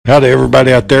Howdy,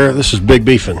 everybody out there. This is Big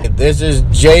Beefin. This is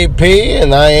JP,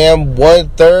 and I am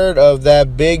 1/3 of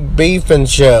that Big Beefin'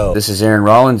 show. This is Aaron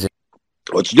Rollins.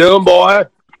 What you doing, boy?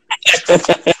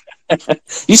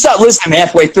 You stop listening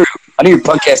halfway through. I know you're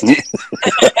podcasting.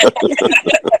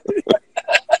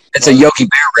 It's a Yogi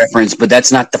Bear reference, but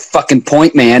that's not the fucking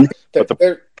point, man.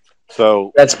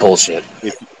 So that's bullshit.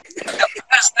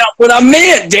 That's not what I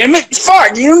meant, damn it.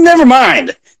 Fuck, you never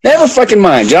mind. Never fucking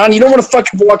mind, John. You don't want to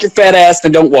fucking walk your fat ass,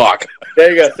 then don't walk. There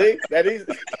you go. See? That easy.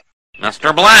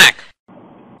 Mr. Black.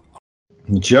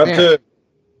 Jump to.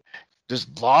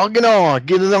 Just logging on.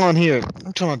 Get it on here.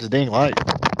 I'm turning on the dang light.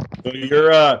 So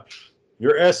your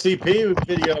SCP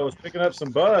video was picking up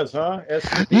some buzz, huh?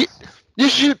 SCP? You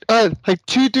should, like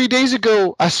 2-3 days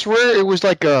ago, I swear it was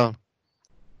like a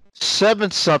 7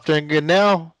 something, and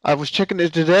now I was checking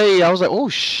it today. I was like, oh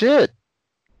shit.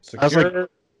 Secure, I was like,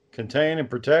 contain, and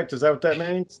protect. Is that what that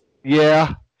means?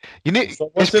 yeah.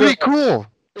 So it's pretty cool.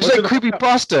 It's like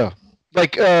creepypasta,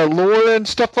 like lore and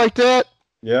stuff like that.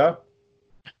 Yeah.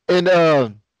 And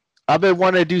I've been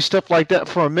wanting to do stuff like that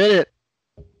for a minute,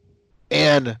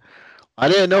 and I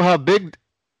didn't know how big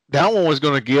that one was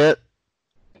going to get.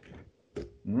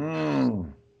 Well,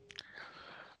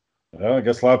 I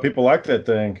guess a lot of people like that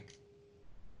thing.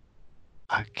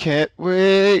 I can't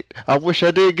wait. I wish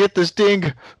I did get this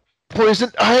dang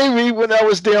poison ivy when I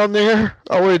was down there.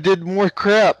 I would have did more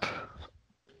crap.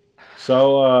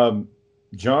 So,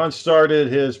 John started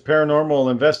his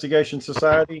paranormal investigation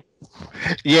society.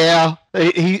 Yeah,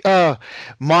 he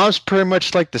Mom's pretty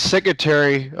much like the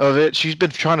secretary of it. She's been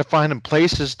trying to find him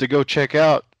places to go check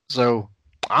out. So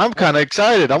I'm kind of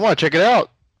excited. I want to check it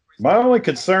out. My only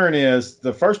concern is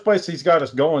the first place he's got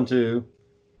us going to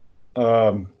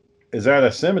is at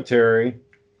a cemetery,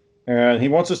 and he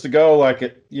wants us to go like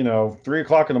at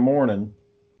 3:00 in the morning,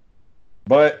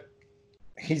 but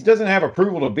he doesn't have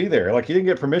approval to be there. Like he didn't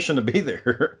get permission to be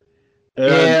there.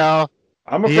 Yeah,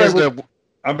 I'm afraid.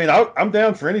 I'm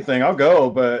down for anything. I'll go,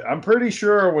 but I'm pretty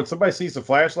sure when somebody sees the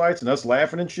flashlights and us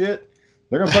laughing and shit,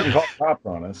 they're gonna fucking call the cops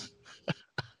on us.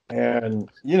 And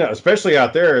especially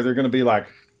out there, they're gonna be like,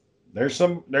 "There's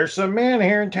some man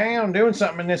here in town doing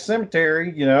something in this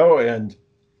cemetery," and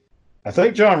I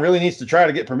think John really needs to try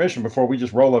to get permission before we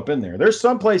just roll up in there. There's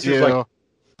some places like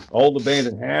old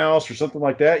abandoned house or something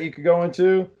like that you could go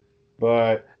into,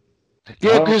 but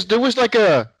yeah, because there was like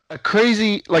a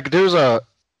crazy, like there was a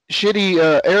shitty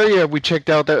area we checked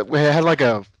out that had like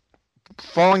a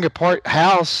falling apart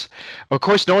house. Of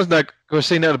course, no one's not going to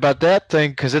say nothing about that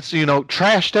thing because it's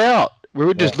trashed out. We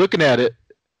were just looking at it.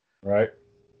 Right.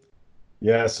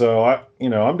 Yeah. So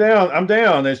I'm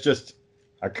down. It's just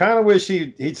I kind of wish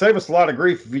he'd save us a lot of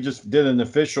grief if he just did an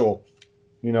official,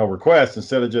 request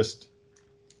instead of just,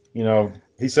 he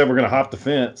said we're going to hop the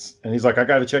fence, and he's like, I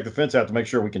got to check the fence out to make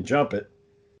sure we can jump it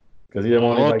because he didn't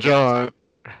want to.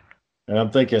 And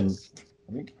I'm thinking,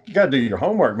 you got to do your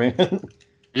homework, man.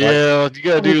 Yeah, you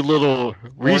got to do a little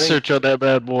research on that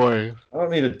bad boy. I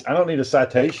don't need a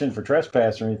citation for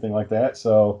trespass or anything like that.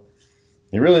 So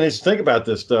he really needs to think about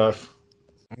this stuff.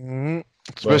 Mm-hmm.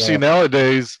 Especially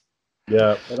nowadays.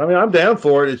 Yeah, but I'm down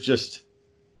for it. It's just,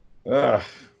 I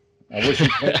wish he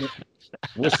planned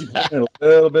it a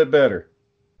little bit better.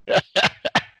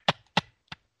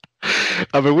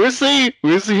 We'll see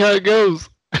how it goes.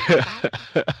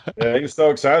 Yeah, he was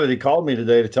so excited. He called me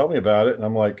today to tell me about it, and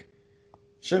I'm like,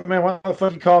 "Shit, man, why the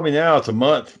fuck you call me now? It's a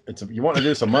month. You want to do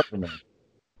this a month from now?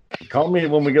 Call me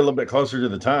when we get a little bit closer to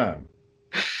the time."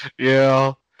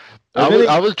 Yeah,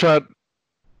 I was trying.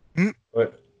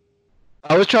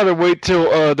 I was trying to wait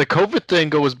till the COVID thing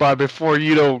goes by before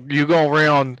you go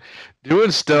around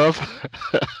doing stuff.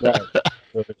 Right.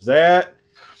 So there's that,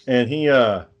 and he,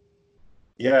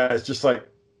 it's just like,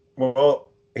 well,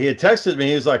 he had texted me.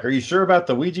 He was like, "Are you sure about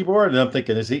the Ouija board?" And I'm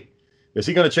thinking, is he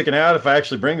going to chicken out if I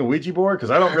actually bring a Ouija board? Because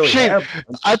I don't really have.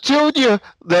 I told you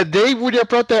that day when I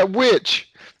brought that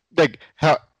witch, like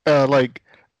how, like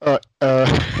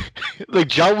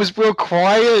John was real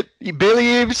quiet. He barely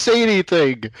even say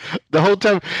anything the whole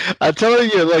time. I'm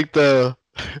telling you, like the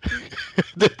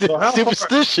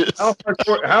superstitious.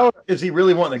 How is he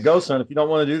really wanting a ghost hunt if you don't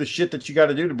want to do the shit that you got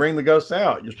to do to bring the ghosts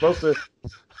out? You're supposed to.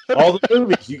 All the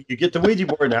movies, you get the Ouija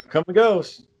board, now come the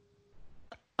ghost.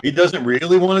 He doesn't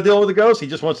really want to deal with the ghost. He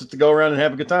just wants us to go around and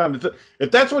have a good time.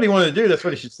 If that's what he wanted to do, that's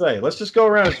what he should say. Let's just go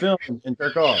around and film and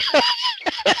jerk off.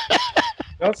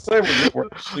 Don't say we're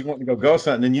actually wanting to go ghost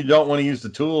hunting and you don't want to use the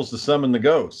tools to summon the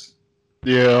ghosts.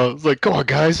 Yeah, it's like, come on,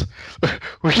 guys.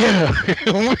 We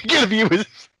gotta be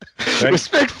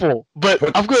respectful, but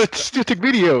I'm going to still take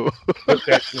video. Put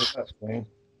that shit up, man.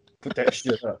 Put that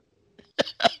shit up.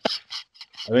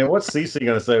 I mean, what's Cece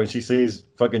gonna say when she sees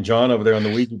fucking John over there on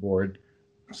the Ouija board?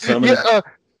 Summoning-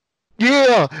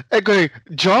 Yeah. Okay.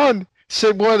 John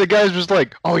said one of the guys was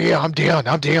like, "Oh yeah, I'm down.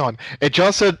 And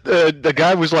John said the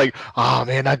guy was like, "Oh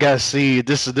man, I gotta see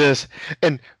this is this."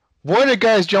 And one of the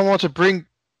guys John wants to bring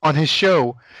on his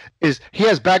show is he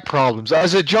has back problems. I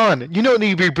said, John, you don't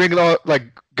need to be bringing out like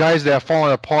guys that are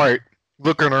falling apart,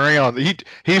 looking around.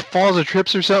 He falls or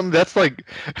trips or something. That's like,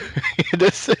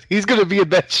 he's gonna be in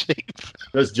bad shape.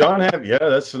 Does John have? Yeah,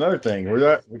 that's another thing.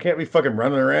 We can't be fucking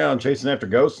running around chasing after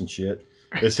ghosts and shit.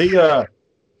 Is he?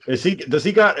 Does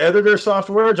he got editor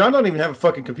software? John don't even have a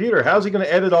fucking computer. How's he going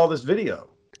to edit all this video?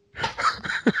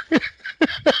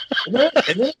 and then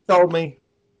he told me,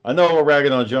 I know we're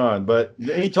ragging on John, but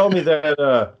he told me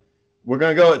that we're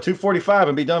going to go at 2:45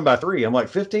 and be done by 3. I'm like,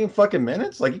 15 fucking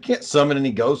minutes? Like, you can't summon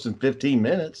any ghosts in 15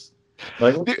 minutes.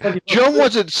 Like, John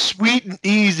wants it sweet and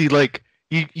easy. Like,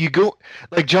 you go,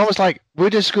 like, John was like, we're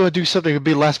just going to do something that'll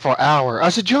be last for an hour. I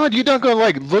said, John, you're not going to,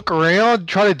 like, look around,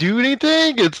 try to do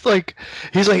anything? It's like,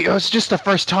 he's like, oh, it's just the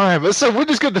first time. So we're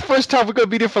just going to, the first time we're going to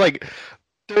be there for, like,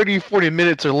 30, 40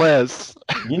 minutes or less.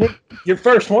 Your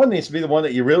first one needs to be the one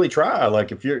that you really try.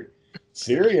 Like, if you're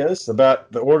serious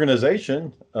about the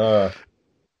organization, I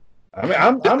mean,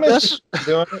 I'm interested in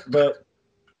doing it, but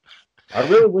I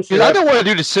really wish I don't want to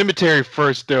do the cemetery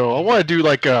first, though. I want to do,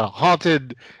 like, a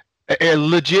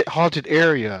legit haunted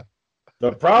area.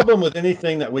 The problem with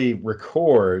anything that we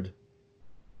record,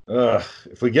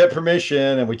 if we get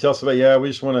permission and we tell somebody, yeah, we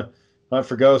just want to hunt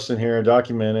for ghosts in here and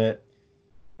document it,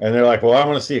 and they're like, well, I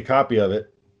want to see a copy of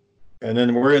it, and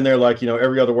then we're in there like,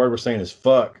 every other word we're saying is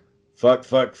fuck. Some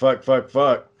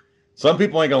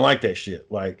people ain't gonna like that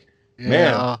shit. Like,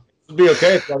 man, it'd be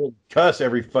okay if I would cuss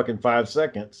every fucking 5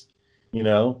 seconds.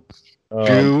 True.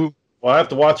 Well, I have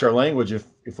to watch our language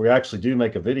if we actually do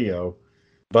make a video.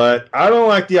 But I don't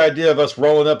like the idea of us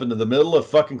rolling up into the middle of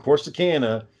fucking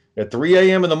Corsicana at 3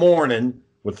 a.m. in the morning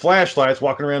with flashlights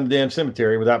walking around the damn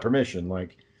cemetery without permission.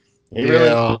 Like,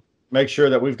 really make sure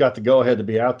that we've got the go-ahead to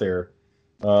be out there.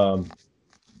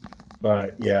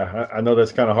 But, yeah, I know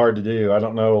that's kind of hard to do. I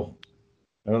don't know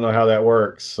how that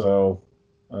works. So,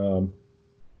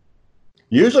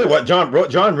 usually what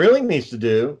John really needs to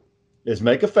do is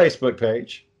make a Facebook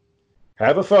page,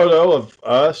 have a photo of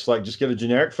us, like just get a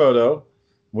generic photo.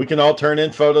 We can all turn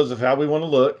in photos of how we want to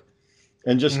look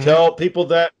and just tell people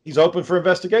that he's open for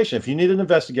investigation. If you need an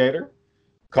investigator,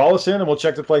 call us in and we'll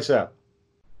check the place out.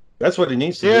 That's what he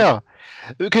needs to do. Yeah,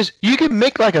 because you can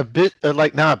make like a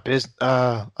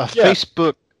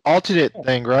Facebook alternate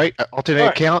thing, right? An alternate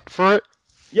account for it.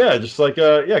 Yeah, just like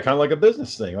kind of like a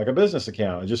business thing, like a business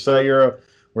account. Just say we're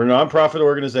a nonprofit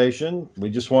organization. We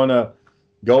just want to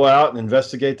go out and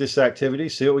investigate this activity,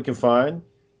 see what we can find,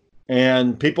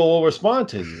 and people will respond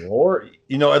to you. Or,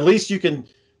 at least you can,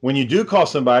 when you do call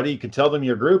somebody, you can tell them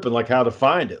your group and like how to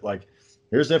find it. Like,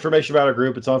 here's the information about our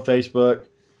group. It's on Facebook.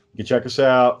 You can check us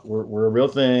out. We're a real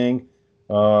thing.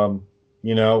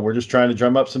 We're just trying to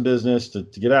drum up some business to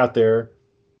get out there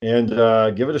and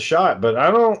give it a shot. But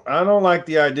I don't like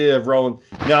the idea of rolling.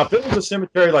 Now, if it was a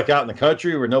cemetery like out in the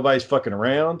country where nobody's fucking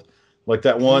around, like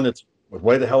that one that's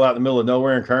way the hell out in the middle of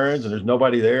nowhere in Kearns and there's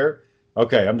nobody there,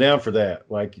 okay, I'm down for that.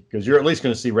 Like, because you're at least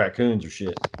going to see raccoons or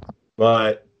shit.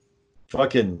 But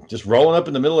fucking just rolling up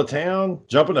in the middle of town,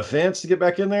 jumping a fence to get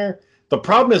back in there. The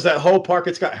problem is that whole park,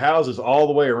 it's got houses all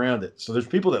the way around it. So there's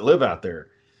people that live out there.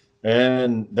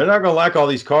 And they're not going to like all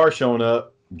these cars showing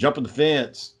up, jumping the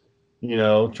fence,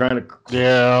 trying to...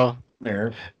 Yeah.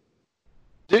 There.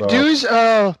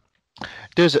 So.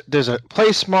 There's a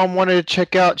place Mom wanted to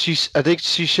check out. I think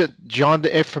she sent John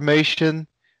the information.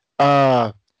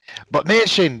 But man,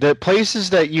 Shane, the places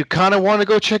that you kind of want to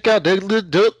go check out, they're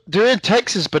in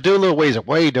Texas, but they're a little ways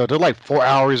away, though. They're like 4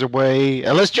 hours away.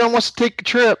 Unless John wants to take a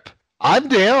trip, I'm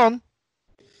down.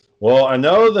 Well, I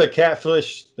know the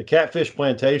catfish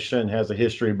plantation has a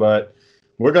history, but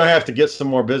we're going to have to get some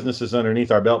more businesses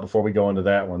underneath our belt before we go into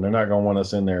that one. They're not going to want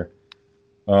us in there.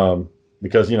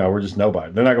 Because we're just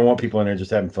nobody. They're not gonna want people in there just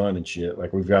having fun and shit.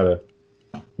 Like we've got to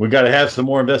have some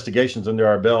more investigations under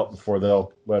our belt before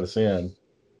they'll let us in,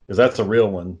 because that's a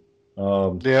real one.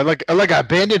 Like an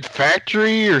abandoned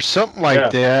factory or something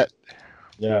like that.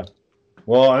 Yeah.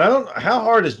 Well, and I don't. How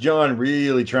hard is John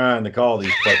really trying to call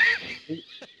these places?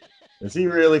 Is he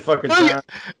really fucking trying?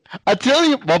 I tell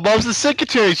you, my mom's the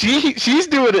secretary. She's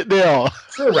doing it now.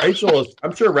 I'm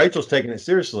sure Rachel's taking it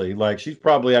seriously. Like she's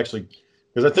probably actually.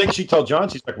 Because I think she told John,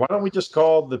 she's like, why don't we just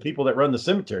call the people that run the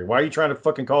cemetery? Why are you trying to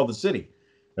fucking call the city?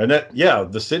 And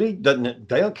the city they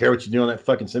don't care what you do on that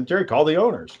fucking cemetery. Call the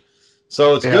owners.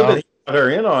 So it's good that he got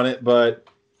her in on it, but,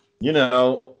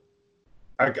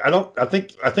 I don't. I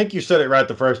think you said it right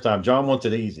the first time. John wants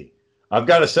it easy. I've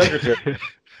got a secretary.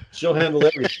 She'll handle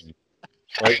everything.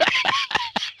 Like,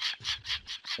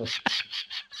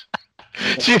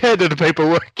 She handled the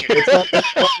paperwork.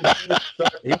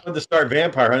 he wanted to start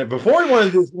vampire hunting. Before he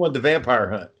wanted to vampire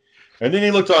hunt. And then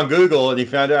he looked on Google and he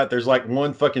found out there's like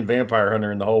one fucking vampire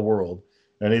hunter in the whole world.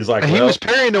 And he's like, He was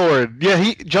paranoid.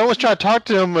 Yeah, John was trying to talk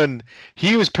to him, and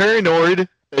he was paranoid.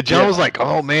 And John was like,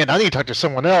 "Oh man, I need to talk to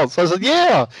someone else." I was like,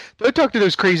 "Yeah, don't talk to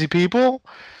those crazy people."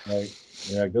 like,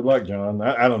 yeah, good luck, John.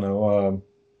 I don't know.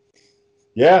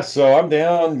 Yeah, so I'm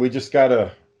down. We just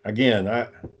gotta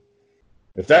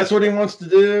if that's what he wants to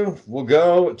do, we'll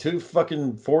go at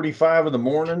 2:45 in the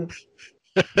morning.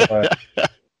 But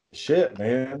shit,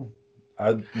 man.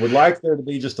 I would like there to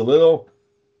be just a little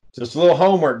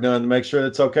homework done to make sure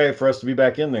it's okay for us to be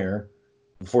back in there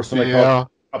before somebody calls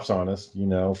the cops on us,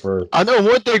 I know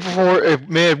one thing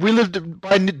man, we lived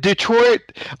by Detroit.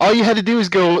 All you had to do is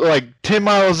go like 10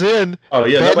 miles in. Oh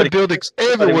yeah, buildings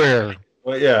everywhere.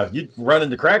 Well, yeah, you run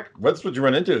into crack. That's what you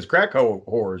run into is crack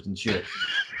whores and shit.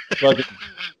 Fucking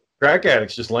crack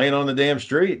addicts just laying on the damn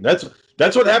street. That's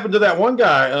what happened to that one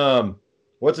guy.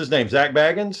 What's his name? Zach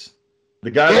Baggins,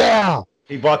 the guy. Yeah.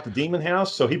 He bought the demon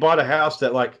house. So he bought a house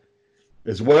that like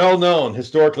is well known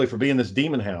historically for being this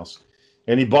demon house.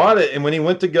 And he bought it. And when he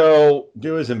went to go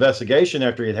do his investigation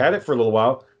after he'd had it for a little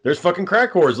while, there's fucking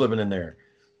crack whores living in there.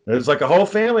 There's like a whole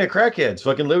family of crackheads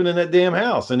fucking living in that damn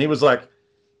house. And he was like,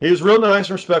 he was real nice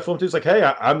and respectful. He was like, "Hey,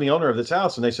 I'm the owner of this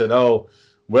house." And they said, "Oh,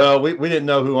 well, we didn't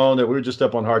know who owned it. We were just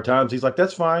up on hard times." He's like,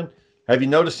 "That's fine. Have you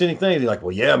noticed anything?" He's like,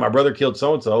 "Well, yeah, my brother killed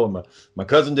so-and-so and my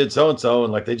cousin did so-and-so.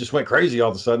 And like, they just went crazy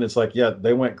all of a sudden." It's like, yeah,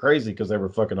 they went crazy because they were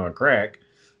fucking on crack.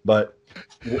 But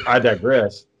I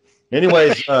digress.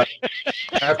 Anyways,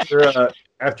 after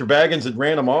Baggins had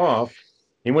ran him off,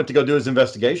 he went to go do his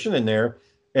investigation in there,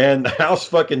 and the house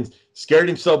fucking scared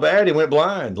him so bad he went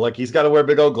blind. Like he's got to wear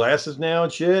big old glasses now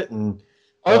and shit. And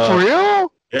for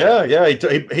real? Yeah.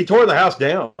 He tore the house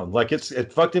down. Like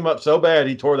it fucked him up so bad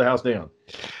he tore the house down.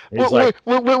 Wait a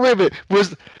minute.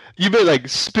 Was you meant like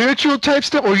spiritual type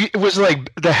stuff, or was it like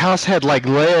the house had like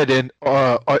lead and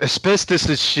asbestos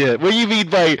and shit? What do you mean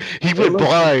by he went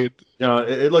blind? No,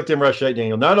 it looked him rushed,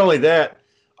 Daniel. Not only that,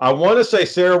 I want to say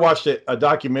Sarah watched a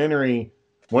documentary,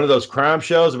 one of those crime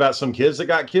shows about some kids that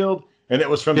got killed, and it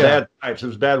was from bad pipes. It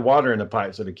was bad water in the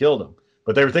pipes that had killed them.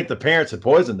 But they would think the parents had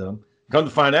poisoned them. Come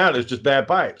to find out, it's just bad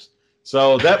pipes.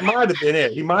 So that might have been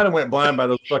it. He might have went blind by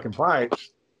those fucking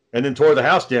pipes and then tore the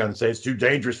house down and said it's too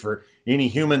dangerous for any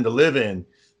human to live in.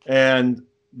 And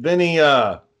then it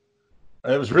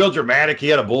was real dramatic. He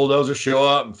had a bulldozer show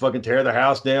up and fucking tear the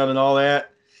house down and all that.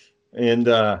 And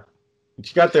what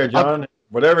you got there, John?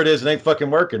 Whatever it is, it ain't fucking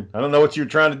working. I don't know what you were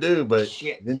trying to do, but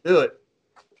you didn't do it.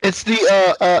 It's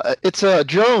it's a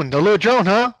drone, the little drone,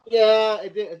 huh? Yeah,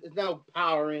 it's no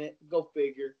power in it. Go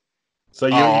figure. So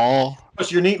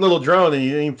it's your neat little drone, and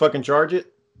you didn't even fucking charge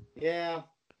it. Yeah,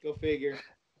 go figure.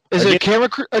 Is it a camera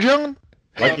drone?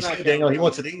 Like you said, Daniel, he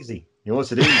wants it easy.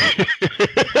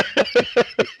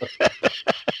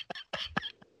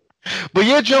 But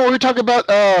yeah, Joe, we were talking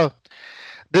about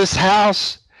this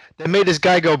house that made this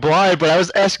guy go blind, but I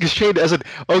was asking Shane, I said,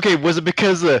 okay, was it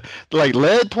because of like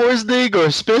lead poisoning or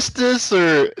asbestos,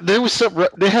 or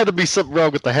there had to be something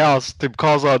wrong with the house to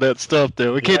cause all that stuff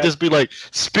though. It can't just be like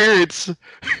spirits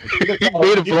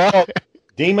made him blind.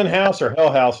 Demon House or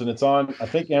Hell House, and it's on, I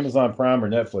think, Amazon Prime or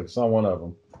Netflix. It's on one of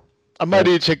them. I might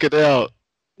need to check it out.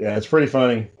 Yeah, it's pretty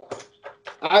funny.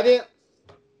 I didn't.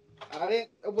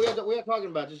 We are talking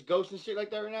about just ghosts and shit like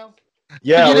that right now.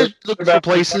 Yeah, we're looking for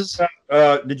places.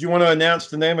 Did you want to announce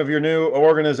the name of your new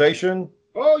organization?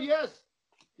 Oh yes.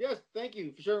 Thank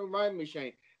you for sure reminding me,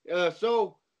 Shane.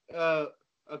 So a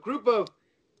group of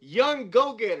young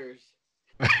go-getters.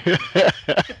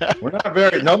 We're not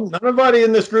very. Nobody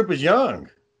in this group is young.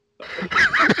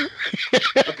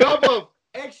 A couple of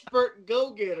expert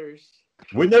go-getters.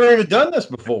 We've never even done this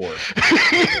before.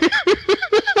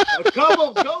 A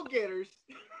couple of go-getters.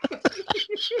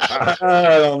 I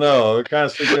don't know. It kind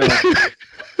of sticks.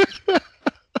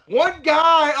 One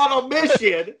guy on a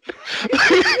mission,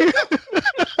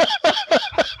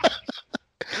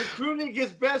 recruiting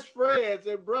his best friends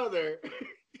and brother,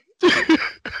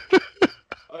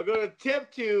 are going to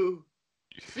attempt to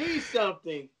see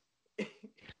something.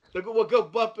 We'll go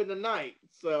bump in the night.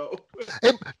 So,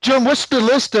 hey, John, what's the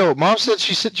list though? Mom said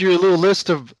she sent you a little list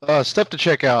of stuff to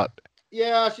check out.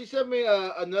 Yeah, she sent me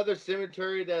another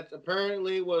cemetery that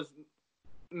apparently was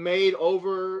made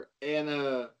over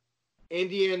in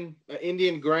Indian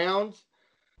grounds.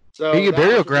 So Indian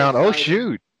burial ground. Oh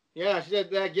shoot! Yeah, she said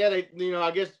that. Yeah,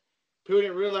 I guess people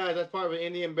didn't realize that's part of an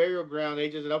Indian burial ground. They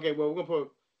just said, okay, well, we're gonna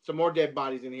put some more dead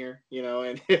bodies in here, you know,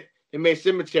 and it made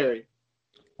cemetery.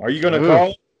 Are you going to call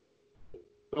them?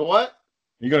 But what?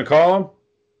 You going to call them?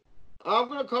 I'm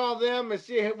gonna call them and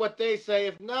see what they say.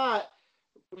 If not,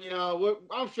 you know,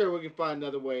 I'm sure we can find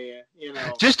another way in. You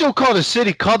know, Just don't call the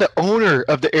city. Call the owner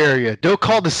of the area. Don't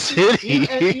call the city.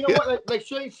 and you know what? Like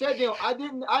Shane said, you know,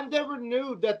 I never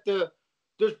knew that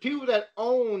there's people that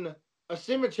own a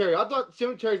cemetery. I thought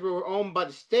cemeteries were owned by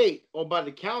the state or by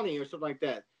the county or something like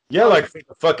that. Yeah, like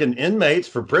fucking inmates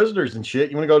for prisoners and shit.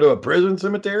 You want to go to a prison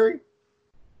cemetery?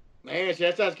 Man,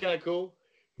 that sounds kind of cool.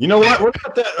 You know what? What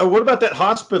about that? What about that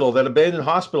hospital, that abandoned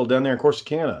hospital down there in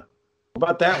Corsicana? What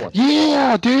about that one?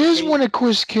 Yeah, there is one in Get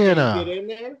Corsicana. in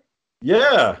there.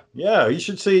 Yeah. You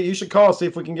should see. You should call, see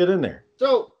if we can get in there.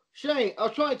 So Shane, I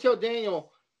was trying to tell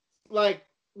Daniel, like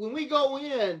when we go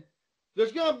in,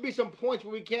 there's gonna be some points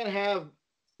where we can't have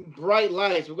bright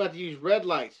lights. We've got to use red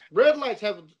lights. Red lights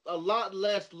have a lot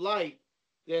less light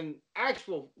than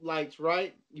actual lights,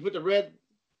 right? You put the red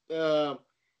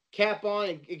cap on,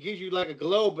 and it gives you like a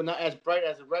glow, but not as bright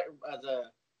as a.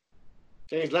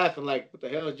 Shane's laughing like, what the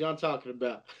hell is John talking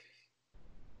about?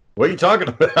 What are you talking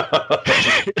about?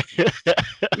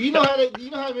 You know how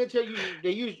they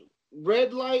use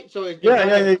red light, so it's yeah, not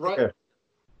yeah, as yeah, bright. yeah.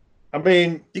 I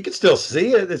mean, you can still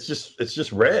see it. It's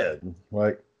just red.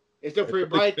 Like It's still pretty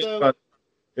bright though.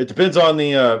 It depends on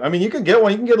the. I mean, you can get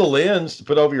one. You can get a lens to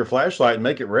put over your flashlight and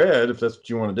make it red if that's what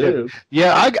you want to do.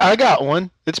 Yeah, I got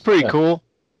one. It's pretty cool.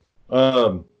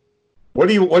 What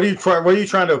are you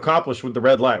trying to accomplish with the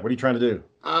red light? What are you trying to do?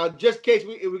 Just in case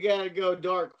we gotta go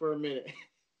dark for a minute.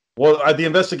 Well, the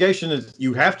investigation is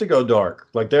you have to go dark.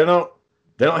 Like they don't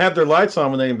have their lights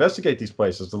on when they investigate these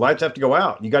places. The lights have to go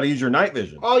out. You got to use your night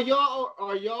vision. Are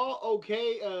y'all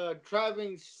okay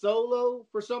traveling solo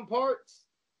for some parts?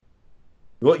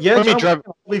 Well, yeah, Let me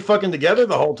we'll be fucking together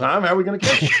the whole time. How are we going to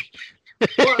catch you?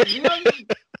 Well, you know,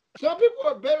 some people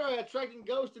are better at attracting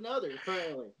ghosts than others.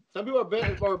 Apparently, some people are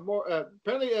better or more.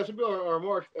 Apparently, some people are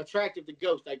more attractive to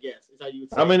ghosts. I guess is how you would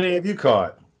say. How many have you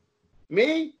caught?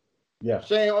 Me? Yeah.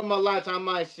 Saying on my lifetime, I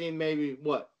might have seen maybe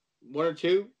what, one or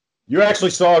two. You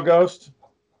actually saw a ghost?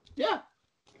 Yeah.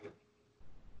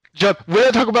 Jeff, we're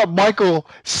not talking about Michael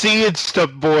seeing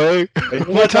stuff, boy.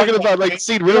 We're talking about like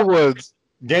seeing real ones.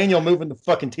 Daniel moving the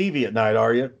fucking TV at night,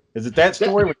 are you? Is it that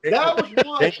story? That was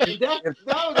one.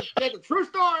 That's a true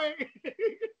story.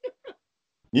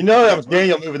 You know that was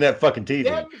Daniel moving that fucking TV.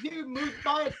 That TV moved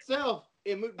by itself.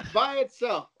 It moved by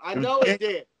itself. I know it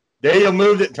did. Daniel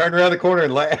moved it, turned around the corner,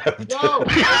 and laughed. No, it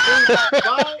moved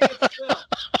by itself.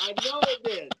 I know it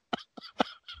did.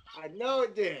 I know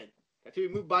it did. That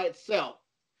TV moved by itself.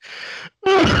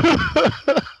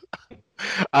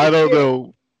 I don't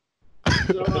know.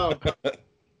 So,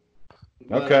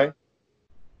 Okay.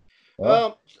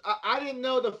 I didn't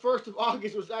know the 1st of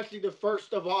August was actually the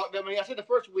 1st of August. I mean, I said the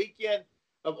first weekend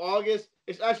of August.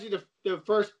 It's actually the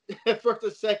first and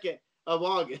 2nd of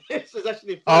August. It's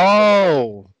actually the 1st.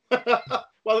 Oh. Well,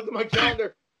 I looked at my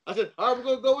calendar. I said, all right, we're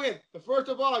going to go in. The 1st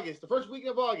of August. The first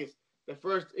weekend of August. The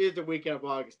 1st is the weekend of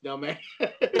August. No, man.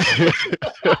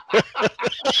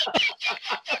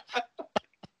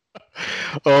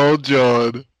 Oh,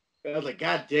 John. I was like,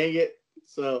 God dang it.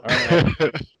 So,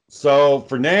 So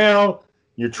for now,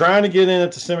 you're trying to get in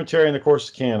at the cemetery in the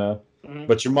Corsicana,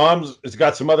 but your mom's has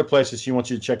got some other places she wants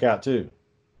you to check out too.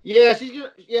 yeah, she's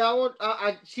gonna.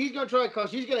 Yeah, she's gonna try to call.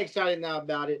 She's getting excited now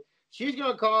about it. She's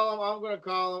gonna call them. I'm gonna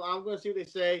call them. I'm gonna see what they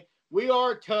say. We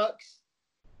are Tucks,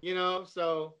 you know.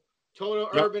 So total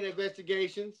urban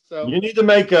investigations. So You need to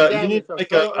make a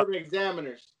total urban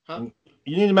examiners. Huh?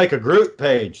 you need to make a group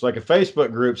page, like a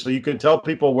Facebook group, so you can tell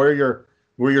people where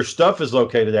your stuff is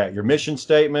located at, your mission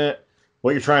statement,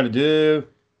 what you're trying to do,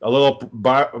 a little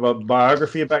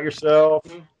biography about yourself.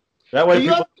 Mhm. That way, Do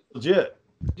people are legit.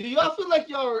 Do y'all feel like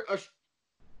y'all are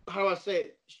how do I say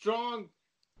it?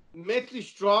 Mentally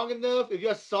strong enough? If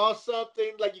y'all saw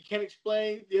something like you can't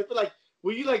explain, do you feel like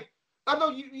I know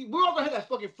we're all gonna have that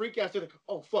fucking freak out. Like,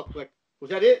 oh fuck, like was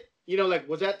that it? You know, like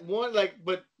was that one? Like,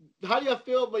 but how do y'all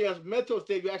feel about your mental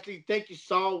state? You actually think you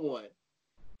saw one?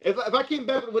 If I came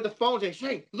back with the phone saying,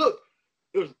 Shane, look,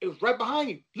 it was right behind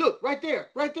you. Look, right there,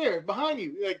 behind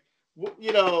you. Like,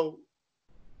 you know.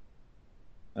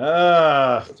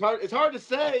 It's hard to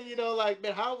say, you know, like,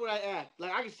 man, how would I act?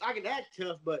 Like, I can act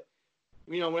tough, but,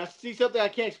 you know, when I see something I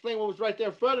can't explain what was right there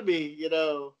in front of me, you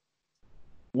know.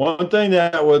 One thing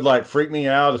that would like freak me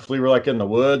out if we were like in the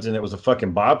woods and it was a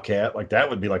fucking bobcat, like that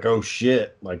would be like, oh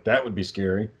shit, like that would be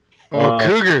scary. Oh,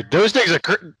 cougar! Those things are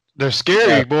they're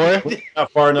scary, boy.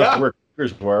 Not far enough to where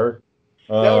cougars were.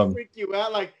 That would freak you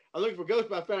out. Like, I'm looking for ghosts,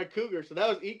 but I found a cougar, so that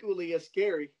was equally as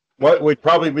scary. What we'd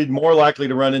probably be more likely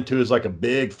to run into is like a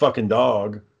big fucking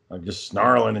dog, like just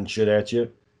snarling and shit at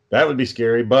you. That would be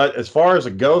scary. But as far as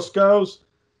a ghost goes,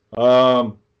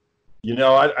 you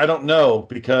know, I don't know,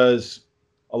 because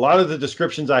a lot of the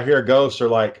descriptions I hear of ghosts are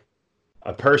like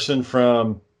a person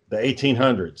from the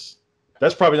 1800s.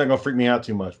 That's probably not going to freak me out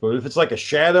too much. But if it's like a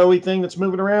shadowy thing that's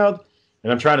moving around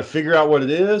and I'm trying to figure out what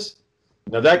it is,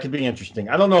 now that could be interesting.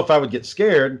 I don't know if I would get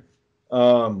scared.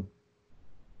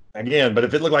 Again, but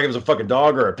if it looked like it was a fucking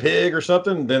dog or a pig or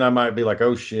something, then I might be like,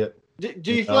 oh shit.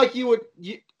 Do you feel like you would?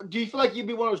 Do you feel like you'd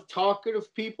be one of those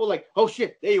talkative people? Like, oh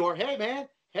shit, there you are. Hey man,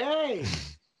 hey,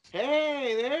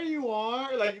 there you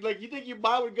are. Like you think your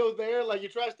mind would go there? Like you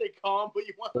try to stay calm, but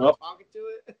you want to talking to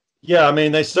it. Yeah, I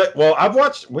mean, they said. Well,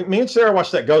 me and Sarah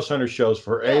watched that Ghost Hunter shows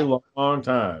for a long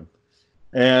time,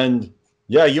 and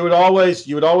yeah, you would always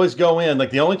go in. Like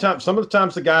the only time, some of the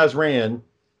times the guys ran.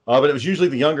 But it was usually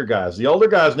the younger guys. The older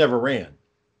guys never ran.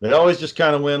 They always just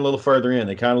kind of went a little further in.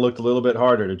 They kind of looked a little bit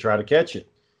harder to try to catch it.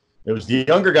 It was the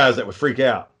younger guys that would freak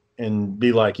out and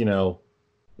be like, you know,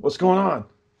 what's going on?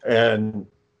 And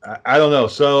I don't know.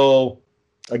 So,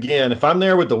 again, if I'm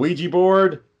there with the Ouija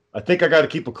board, I think I got to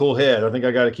keep a cool head. I think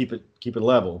I got to keep it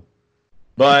level.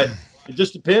 But it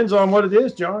just depends on what it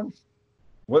is, John.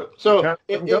 So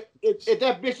if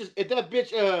that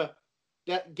bitch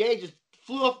that gauge is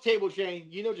flew off the table chain,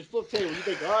 you know, just flew off the table. You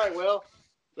think, all right, well,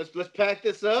 let's pack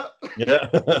this up. Yeah.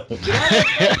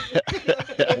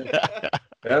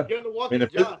 Yeah. Get on the walkie,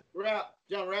 John. We're out.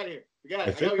 John, we're out of here. We got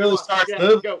it. If it really starts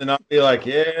moving, then I'll be like,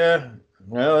 yeah,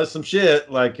 well, there's some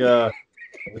shit. Like, there's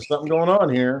something going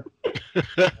on here.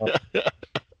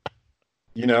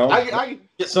 You know, I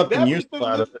get something useful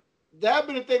out of it. That'd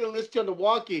been the thing to listen to on the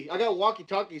walkie. I got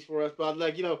walkie-talkies for us, but I'm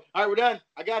like, you know, all right, we're done.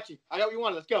 I got you. I got what you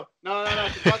wanted. Let's go. No,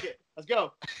 fuck it. Let's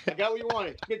go. I got what you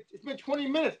wanted. It's been 20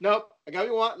 minutes. Nope. I got what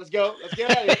you want. Let's go. Let's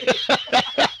get out of here.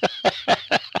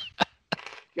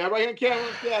 Got right here on camera.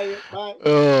 Let's get out of here. Bye.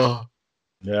 Oh.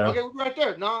 Yeah. Okay, we're right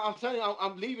there. No, I'm telling you,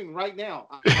 I'm leaving right now.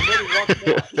 I'm ready to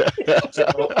walk out. So,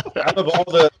 out of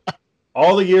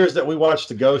all the years that we watched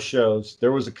the ghost shows,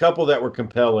 there was a couple that were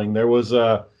compelling. There was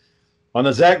on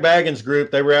the Zach Baggins group.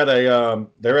 They were at an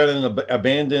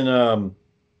abandoned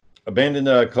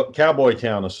cowboy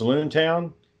town, a saloon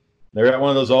town. They're at one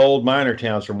of those old miner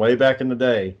towns from way back in the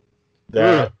day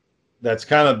that's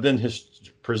kind of been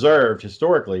preserved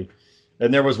historically.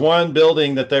 And there was one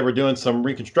building that they were doing some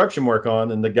reconstruction work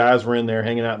on, and the guys were in there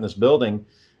hanging out in this building,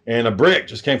 and a brick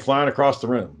just came flying across the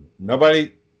room.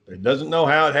 Nobody doesn't know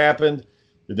how it happened.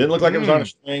 It didn't look like it was on a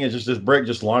string. It's just this brick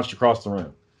just launched across the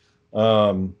room.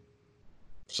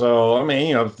 So, I mean,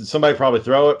 you know, somebody probably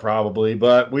throw it, probably,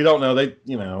 but we don't know. They,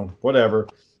 you know, whatever.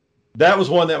 That was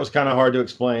one that was kind of hard to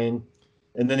explain.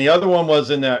 And then the other one was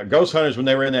in that Ghost Hunters when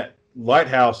they were in that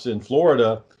lighthouse in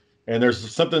Florida, and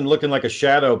there's something looking like a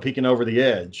shadow peeking over the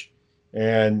edge.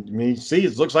 And I mean, you see,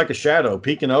 it looks like a shadow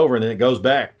peeking over, and then it goes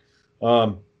back.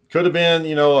 Could have been,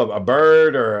 you know, a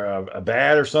bird or a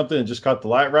bat or something and just caught the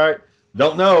light right.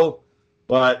 Don't know.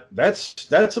 But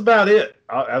that's about it.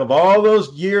 Out of all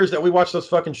those years that we watched those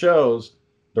fucking shows,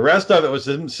 the rest of it was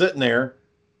him sitting there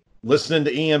listening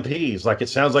to EMPs, like it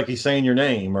sounds like he's saying your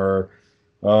name, or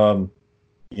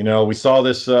you know, we saw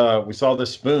this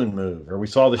spoon move, or we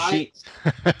saw the sheets.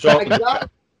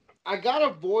 I got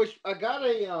a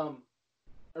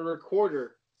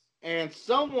recorder, and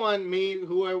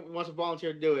whoever wants to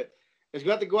volunteer to do it, is going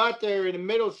to have to go out there in the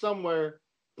middle somewhere,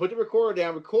 put the recorder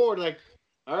down, record, like,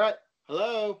 all right.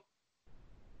 Hello.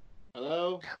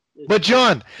 But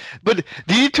John, do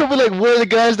you tell me like one of the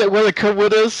guys that want to come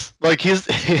with us, like his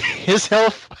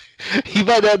health, he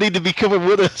might not need to be coming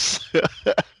with us.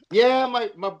 Yeah, I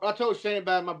told Shane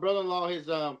about it. My brother-in-law, I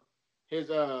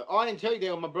didn't tell you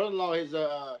that. My brother-in-law, his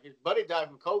buddy died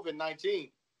from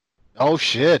COVID-19. Oh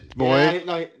shit, boy.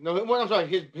 Yeah, no, I'm sorry.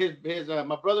 His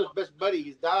my brother's best buddy,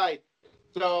 he's died.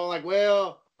 So I'm like,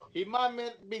 well, he might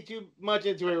be too much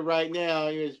into it right now.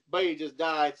 His buddy just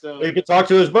died, so you can talk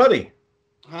to his buddy.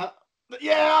 Huh?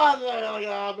 Yeah.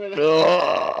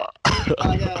 No.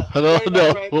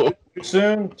 Too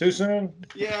soon.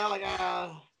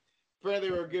 Yeah, friend, they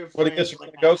were good friends. What do you guess you're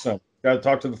gonna go some? Got to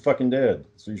talk to the fucking dead.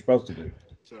 That's what you're supposed to do.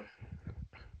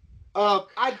 So,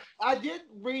 I did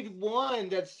read one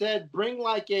that said bring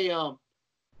like a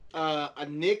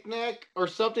knick-knack or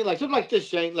something like this,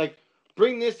 Shane. Like,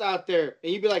 bring this out there,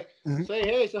 and you'd be like, say,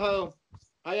 hey, so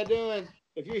how you doing?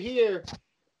 If you're here,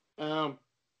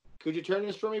 could you turn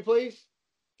this for me, please?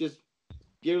 Just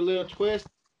give it a little twist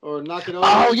or knock it over.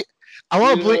 Oh, yeah. I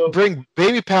want to bring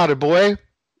baby powder, boy.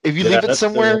 If you leave it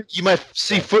somewhere, you might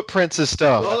see footprints and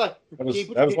stuff. Well, That was, Can you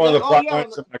put that was your- one of the oh, plot yeah,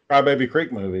 lines of my Crybaby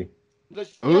Creek movie. Yeah,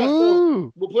 so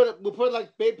Ooh. we'll put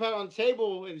like baby powder on the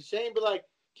table, and Shane be like,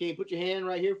 "Can you put your hand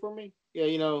right here for me? Yeah,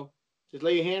 just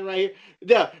lay your hand right here."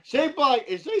 Yeah, Shane like,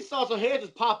 and Shane saw some heads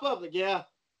just pop up. Like, yeah,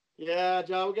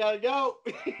 John, we gotta go.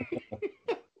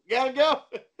 Gotta go.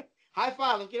 High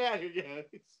five. Let's get out of here, guys.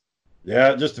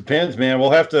 Yeah, it just depends, man.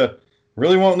 We'll have to.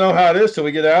 Really won't know how it is till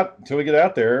we get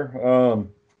out there.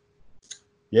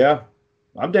 Yeah,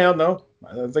 I'm down though.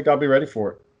 I think I'll be ready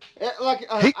for it. Like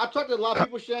I've talked to a lot of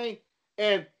people, Shane,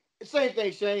 and same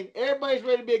thing, Shane. Everybody's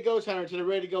ready to be a ghost hunter until they're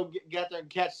ready to go get out there and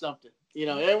catch something.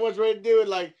 Everyone's ready to do it.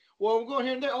 Like, well, we're going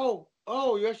here and there. Oh,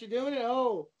 you're actually doing it.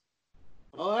 Oh,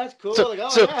 that's cool. So,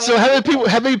 like, so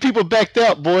how many people backed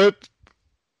out, boy?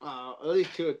 At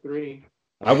least 2 or 3.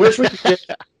 I wish we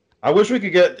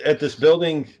could get at this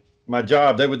building. My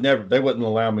job, they wouldn't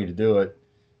allow me to do it.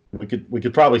 We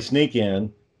could probably sneak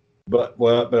in, but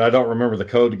I don't remember the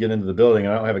code to get into the building.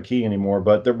 I don't have a key anymore.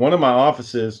 But one of my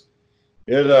offices,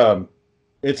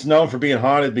 it's known for being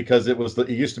haunted because it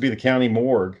used to be the county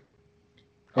morgue.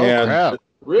 Oh, crap.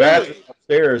 Really? Bathroom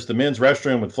upstairs, the men's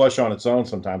restroom would flush on its own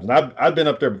sometimes. And I've been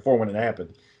up there before when it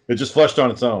happened. It just flushed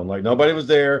on its own. Like nobody was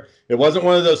there. It wasn't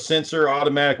one of those sensor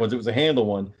automatic ones. It was a handle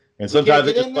one. And sometimes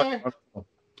it just in there?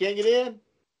 Can't get in?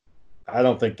 I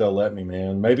don't think they'll let me,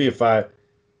 man. Maybe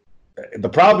the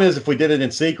problem is if we did it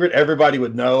in secret, everybody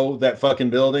would know that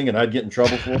fucking building and I'd get in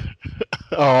trouble for it.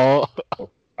 Oh.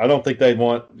 I don't think they'd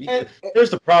want. Here's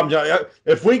the problem, John.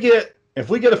 If we get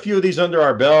a few of these under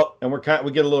our belt and we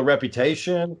get a little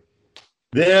reputation,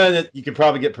 then you could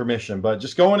probably get permission. But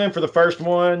just going in for the first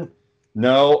one,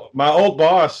 no. My old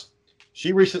boss,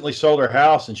 she recently sold her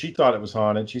house and she thought it was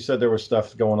haunted. She said there was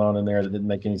stuff going on in there that didn't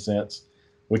make any sense.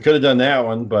 We could have done that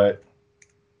one, but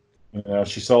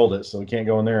she sold it, so we can't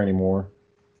go in there anymore.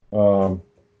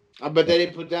 I bet they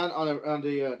didn't put down on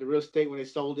the real estate when they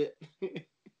sold it.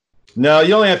 No,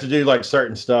 you only have to do like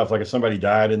certain stuff, like if somebody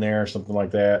died in there or something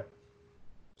like that.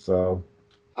 So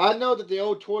I know that the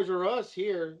old Toys R Us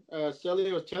here,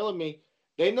 Celia was telling me,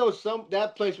 they know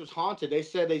that place was haunted. They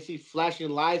said they see flashing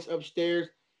lights upstairs.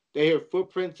 They hear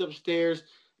footprints upstairs.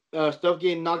 Stuff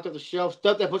getting knocked off the shelf.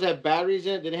 Stuff that supposed to have batteries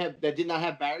in it that did not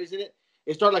have batteries in it.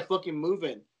 It started like fucking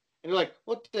moving. And they're like,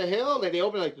 what the hell? And they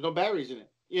open it like, there's no batteries in it.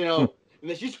 And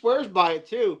then she swears by it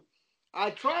too.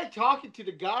 I tried talking to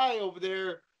the guy over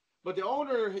there, but the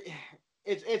owner,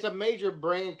 it's a major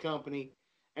brand company.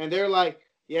 And they're like,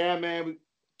 yeah, man, we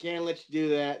can't let you do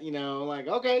that. Like,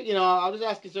 okay, I'll just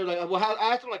ask you, sir, like,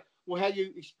 I asked him, like, well, have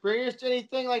you experienced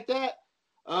anything like that?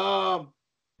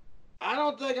 I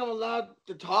don't think I'm allowed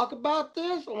to talk about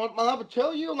this. I'm allowed to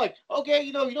tell you. I'm like, okay,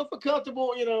 you don't feel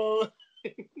comfortable,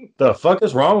 the fuck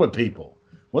is wrong with people?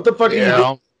 What the fuck are you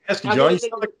doing? Asking, John.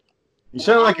 You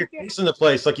sound like you're casing the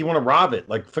place, like you want to rob it.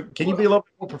 Like, can you be a little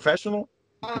bit more professional?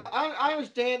 I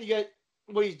understand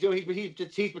what he's doing.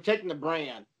 He's protecting the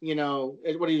brand,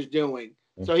 is what he was doing.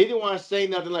 So he didn't want to say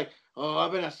nothing like, oh, I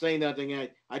better not say nothing.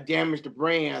 I damaged the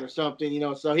brand or something,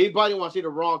 So he probably didn't want to say the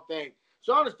wrong thing.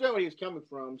 So I understand where he was coming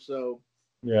from. So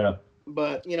yeah,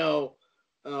 but so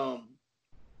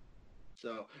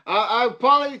I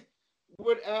probably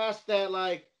would ask that,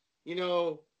 like,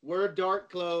 wear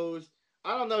dark clothes.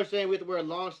 I don't know, saying we have to wear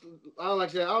long. I don't like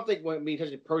I said. I don't think want me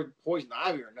touching poison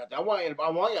ivy or nothing. I want you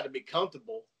to be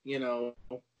comfortable.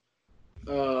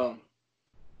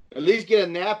 At least get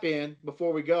a nap in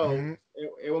before we go. Mm-hmm.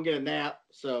 It won't get a nap.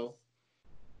 So,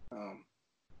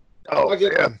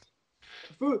 yeah.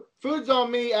 Food's on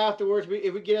me afterwards.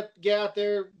 If we get out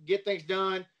there, get things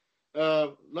done. I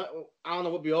don't know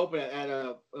what'll be open at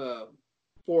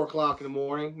 4:00 in the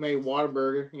morning. Maybe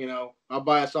Whataburger. I'll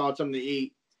buy us all something to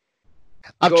eat.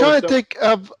 I'm trying to think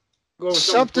of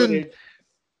something.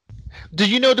 Do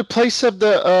you know the place of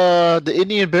the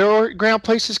Indian Burial Ground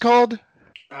place is called?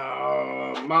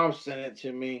 Mom sent it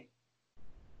to me.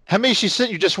 How many she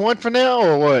sent you? Just one for now,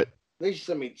 or what? I think she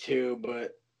sent me 2,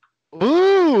 but.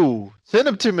 Ooh, send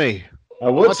them to me. I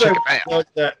would say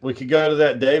that we could go to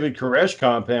that David Koresh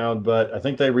compound, but I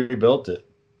think they rebuilt it.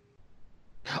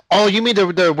 Oh, you mean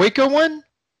the Waco one?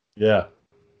 Yeah.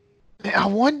 Man, I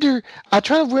wonder. I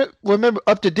try to remember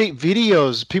up-to-date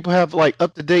videos. People have like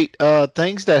up-to-date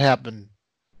things that happen.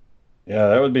 Yeah,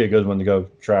 that would be a good one to go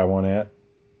try one at.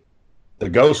 The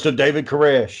Ghost of David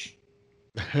Koresh.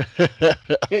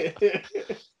 The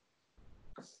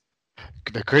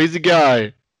crazy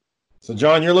guy. So,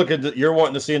 John, you're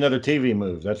wanting to see another TV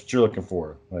move. That's what you're looking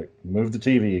for. Like, move the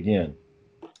TV again.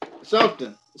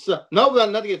 Something. So,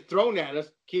 nothing gets thrown at us.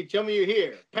 Keep telling me you're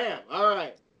here. Pam, all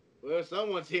right. Well,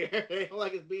 someone's here. They don't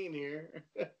like us being here.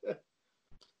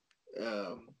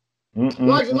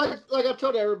 Like I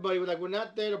told everybody, we're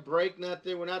not there to break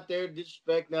nothing. We're not there to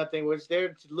disrespect nothing. We're just there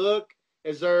to look,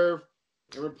 observe,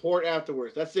 and report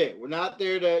afterwards. That's it. We're not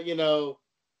there to,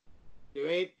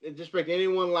 disrespect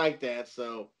anyone like that.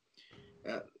 So,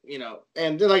 and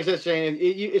then, like I said, Shane,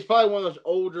 it's probably one of those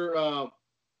older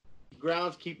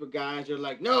groundskeeper guys. They're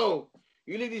like, no,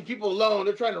 you leave these people alone.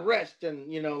 They're trying to rest, and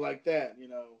like that.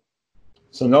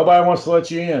 So nobody wants to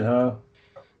let you in, huh?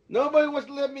 Nobody wants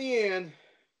to let me in.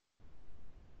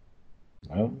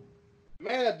 Well,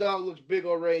 Man, that dog looks big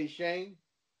already, Shane.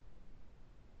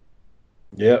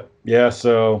 yeah.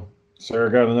 So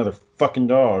Sarah got another fucking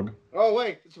dog. Oh,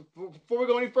 wait. Before we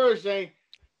go any further, Shane,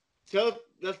 let's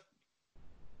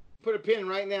put a pin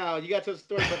right now. You got to tell the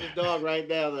story about this dog right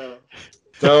now, though.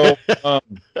 So,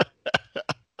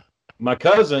 my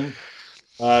cousin,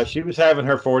 she was having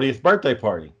her 40th birthday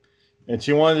party, and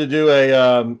she wanted to do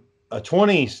a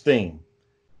 20s theme.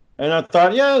 And I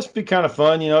thought, yeah, this would be kind of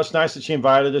fun. It's nice that she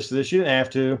invited us to this. She didn't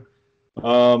have to.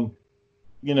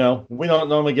 We don't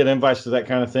normally get invites to that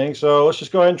kind of thing. So let's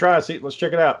just go ahead and try it. Let's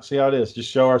check it out. See how it is. Just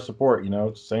show our support,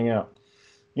 just hang out.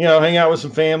 Hang out with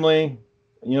some family.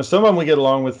 Some of them we get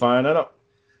along with fine. I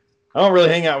don't really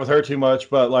hang out with her too much,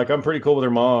 but like I'm pretty cool with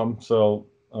her mom. So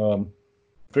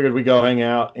figured we go hang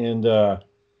out, and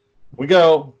we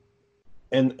go,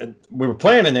 and we were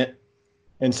planning it.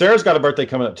 And Sarah's got a birthday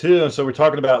coming up too, and so we're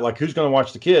talking about like who's going to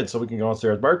watch the kids so we can go on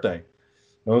Sarah's birthday.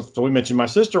 So we mentioned my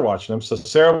sister watching them. So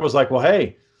Sarah was like, "Well,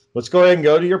 hey, let's go ahead and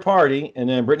go to your party, and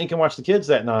then Brittany can watch the kids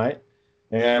that night,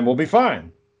 and we'll be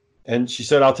fine." And she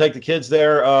said, "I'll take the kids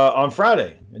there on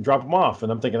Friday and drop them off."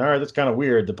 And I'm thinking, all right, that's kind of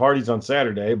weird. The party's on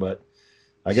Saturday, but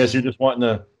I guess you're just wanting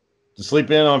to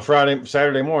sleep in on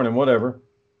Saturday morning, whatever.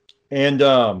 And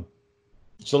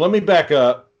so let me back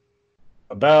up.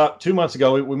 About 2 months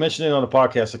ago, we mentioned it on the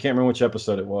podcast. I can't remember which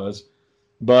episode it was,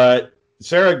 but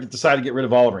Sarah decided to get rid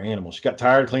of all of her animals. She got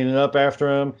tired of cleaning up after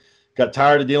them, got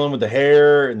tired of dealing with the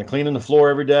hair and the cleaning the floor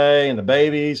every day and the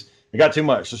babies. It got too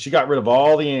much. So she got rid of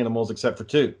all the animals except for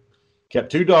 2.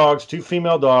 Kept 2 dogs, 2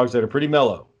 female dogs that are pretty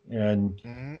mellow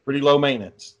and pretty low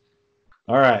maintenance.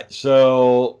 All right.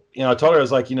 So, I told her, I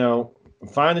was like,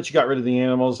 fine that you got rid of the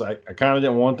animals. I kind of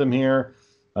didn't want them here.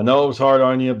 I know it was hard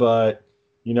on you, but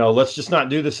let's just not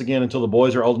do this again until the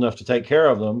boys are old enough to take care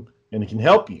of them and it can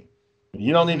help you.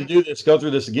 You don't need to do this, go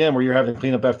through this again where you're having to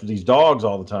clean up after these dogs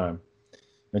all the time.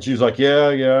 And she was like, yeah,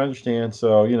 I understand.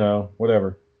 So,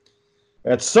 whatever.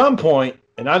 At some point,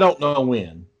 and I don't know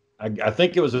when, I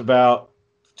think it was about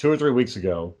 2 or 3 weeks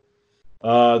ago,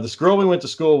 this girl we went to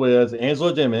school with,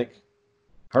 Angela Dimmick,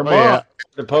 her mom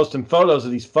started posting photos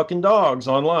of these fucking dogs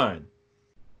online.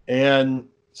 And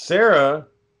Sarah,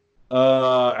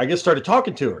 I guess, started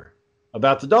talking to her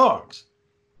about the dogs.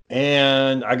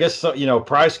 And I guess,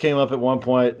 price came up at one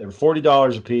point. They were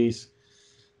 $40 a piece.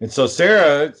 And so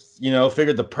Sarah,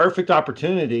 figured the perfect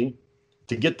opportunity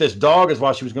to get this dog is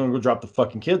while she was going to go drop the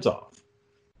fucking kids off.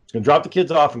 She's going to drop the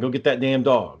kids off and go get that damn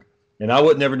dog. And I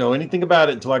would never know anything about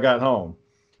it until I got home.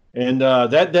 And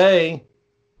that day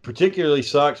particularly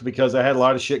sucked because I had a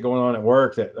lot of shit going on at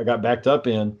work that I got backed up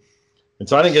in. And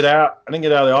so I didn't get out. I didn't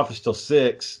get out of the office till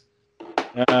 6.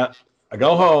 I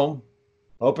go home,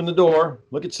 open the door,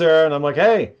 look at Sarah, and I'm like,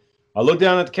 hey. I look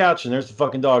down at the couch, and there's the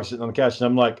fucking dog sitting on the couch. And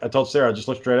I'm like, I told Sarah, I just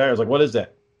looked straight at her. I was like, what is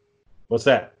that? What's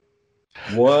that?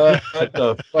 What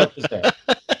the fuck is that?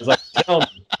 I was like,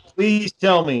 please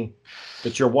tell me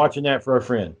that you're watching that for a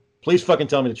friend. Please fucking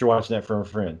tell me that you're watching that for a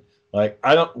friend. Like,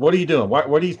 what are you doing? What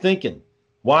are you thinking?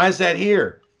 Why is that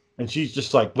here? And she's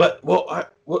just like,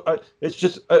 it's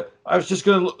just, I was just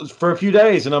going to, for a few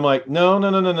days. And I'm like,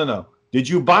 no. Did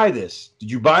you buy this?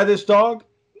 Did you buy this dog?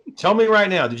 Tell me right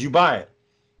now. Did you buy it?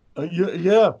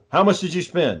 Yeah. How much did you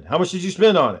spend? How much did you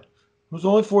spend on it? It was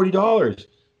only $40.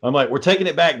 I'm like, we're taking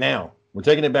it back now. We're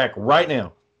taking it back right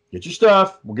now. Get your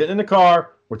stuff. We're getting in the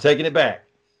car. We're taking it back.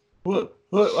 No.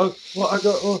 We're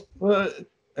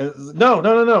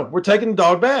taking the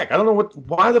dog back. I don't know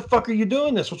why the fuck are you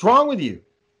doing this? What's wrong with you?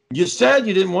 You said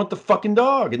you didn't want the fucking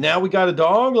dog, and now we got a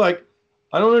dog? Like,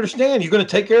 I don't understand. You're going to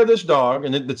take care of this dog,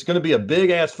 and it's going to be a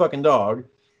big ass fucking dog,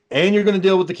 and you're going to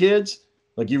deal with the kids?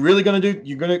 Like, you're really going to do,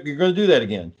 you're going to do that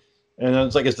again. And I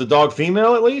was like, is the dog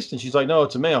female at least? And she's like, no,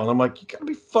 it's a male. And I'm like, you got to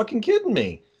be fucking kidding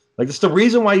me. Like, that's the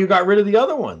reason why you got rid of the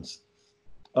other ones.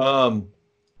 And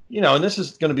this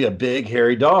is going to be a big,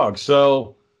 hairy dog.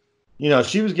 So,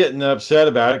 she was getting upset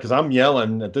about it because I'm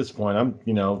yelling at this point. I'm,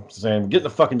 saying, get the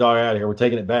fucking dog out of here. We're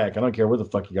taking it back. I don't care where the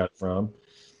fuck you got it from.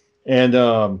 And,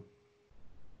 I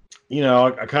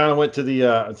kind of went to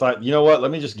I thought, you know what?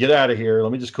 Let me just get out of here.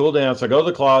 Let me just cool down. So I go to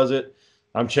the closet.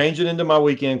 I'm changing into my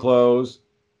weekend clothes.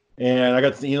 And I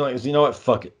got, you know what?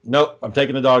 Fuck it. Nope. I'm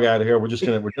taking the dog out of here. We're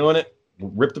doing it.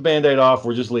 Rip the Band-Aid off.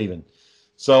 We're just leaving.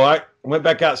 So I went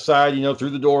back outside, threw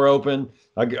the door open.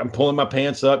 I'm pulling my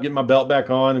pants up, getting my belt back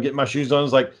on, and getting my shoes on. I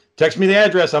was like, text me the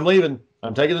address. I'm leaving.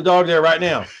 I'm taking the dog there right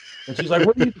now. And she's like,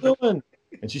 what are you doing?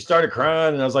 And she started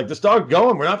crying. And I was like, this dog's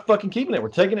going. We're not fucking keeping it. We're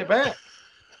taking it back.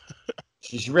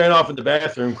 She ran off in the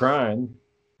bathroom crying.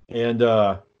 And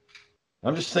I'm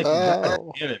just thinking, God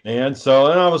damn it, man. So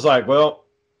then I was like, well,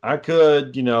 I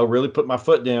could, really put my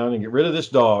foot down and get rid of this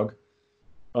dog.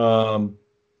 Or,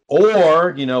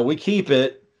 we keep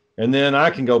it and then I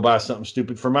can go buy something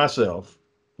stupid for myself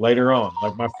later on,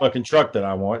 like my fucking truck that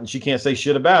I want. And she can't say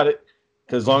shit about it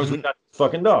because as long as we got the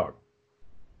fucking dog.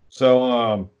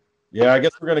 So, yeah, I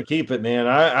guess we're going to keep it, man.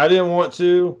 I didn't want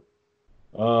to.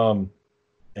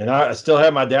 And I still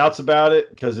have my doubts about it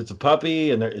because it's a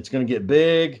puppy and it's going to get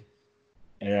big.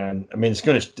 And I mean, it's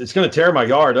going to tear my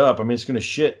yard up. I mean, it's going to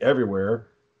shit everywhere.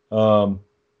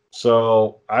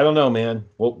 So I don't know, man.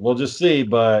 We'll just see.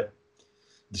 But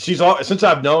since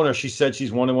I've known her, she said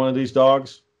she's wanted one of these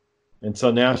dogs, and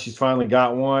so now she's finally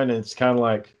got one. And it's kind of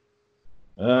like,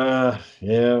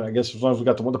 yeah, I guess as long as we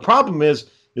got the one. The problem is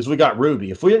we got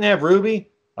Ruby. If we didn't have Ruby,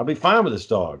 I'd be fine with this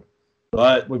dog.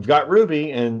 But we've got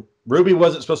Ruby, and Ruby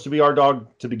wasn't supposed to be our dog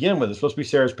to begin with. It's supposed to be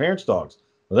Sarah's parents' dogs.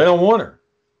 Well, they don't want her.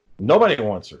 Nobody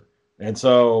wants her. And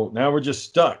so now we're just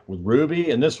stuck with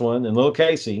Ruby and this one and little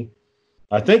Casey.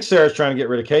 I think Sarah's trying to get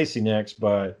rid of Casey next,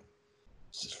 but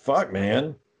fuck,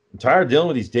 man. I'm tired of dealing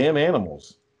with these damn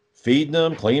animals. Feeding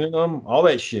them, cleaning them, all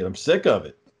that shit. I'm sick of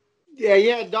it. Yeah,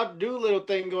 you had Dr. Doolittle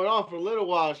thing going on for a little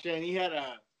while, Shane. He had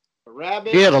a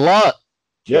rabbit. He had a lot.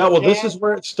 Yeah, well, this is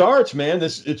where it starts, man.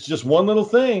 It's just one little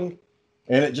thing,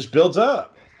 and it just builds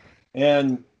up.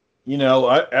 And,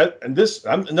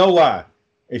 I'm no lie.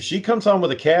 If she comes home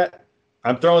with a cat,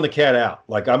 I'm throwing the cat out.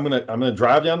 Like I'm gonna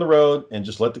drive down the road and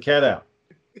just let the cat out.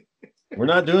 We're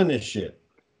not doing this shit.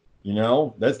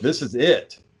 This is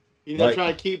it. You're not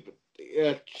trying to keep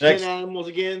 10 animals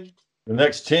again? The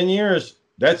next 10 years,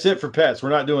 that's it for pets. We're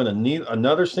not doing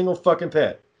another single fucking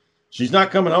pet. She's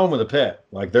not coming home with a pet.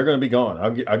 Like they're gonna be gone.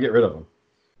 I'll get rid of them.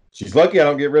 She's lucky I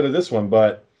don't get rid of this one,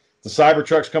 but the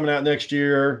Cybertruck's coming out next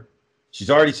year. She's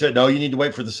already said, no, you need to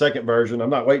wait for the second version. I'm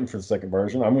not waiting for the second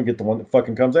version. I'm going to get the one that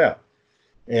fucking comes out.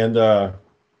 And,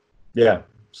 yeah,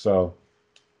 so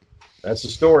that's the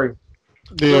story.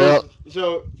 Yeah.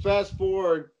 So fast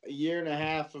forward a year and a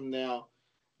half from now,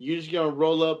 you're just going to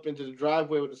roll up into the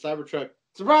driveway with the Cybertruck.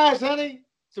 Surprise, honey.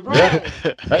 Surprise.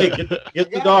 Yeah. Hey, get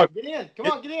the dog. Get in.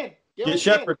 Come on, get in. Get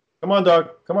Shepherd. Come on, dog.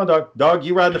 Come on, dog. Dog,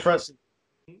 you ride in the front seat.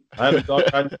 I have a dog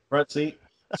riding in the front seat.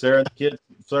 Sarah and the kids,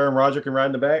 Sarah and Roger can ride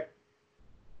in the back.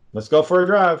 Let's go for a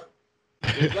drive.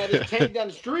 Let it tank down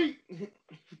the street.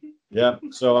 Yeah.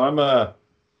 So I'm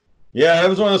yeah, it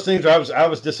was one of those things where I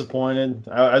was disappointed.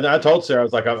 I told Sarah, I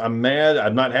was like, I'm mad.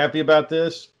 I'm not happy about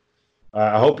this.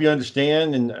 I hope you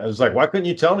understand. And I was like, why couldn't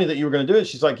you tell me that you were going to do it?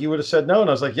 She's like, you would have said no. And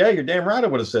I was like, yeah, you're damn right. I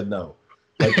would have said no.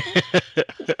 Like,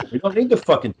 we don't need the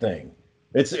fucking thing.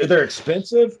 They're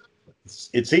expensive.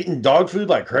 It's eating dog food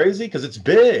like crazy because it's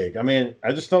big. I mean,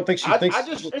 I just don't think she thinks.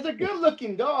 It's a good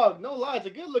looking dog. No lie, it's a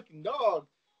good looking dog.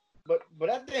 But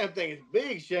that damn thing is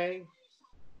big, Shane.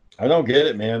 I don't get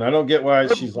it, man. I don't get why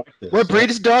she's like this. What breed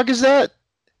of dog is that?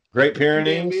 Great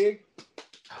Pyrenees.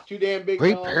 Too damn big.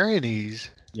 Great dogs. Pyrenees.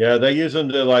 Yeah, they use them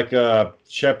to like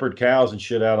shepherd cows and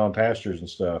shit out on pastures and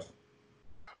stuff.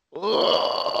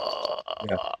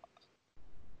 Yeah.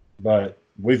 But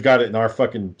we've got it in our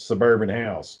fucking suburban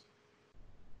house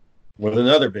with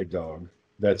another big dog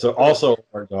that's also a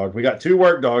work dog. We got two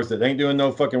work dogs that ain't doing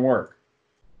no fucking work.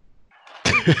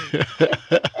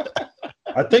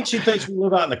 I think she thinks we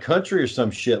live out in the country or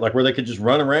some shit, like where they could just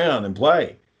run around and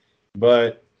play.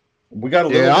 But we got a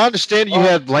little. Yeah, I understand you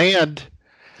had land.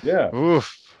 Yeah.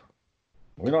 Oof.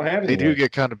 We don't have any. They do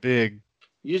get kind of big.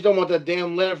 You just don't want that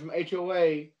damn letter from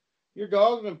HOA. Your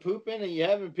dog's been pooping and you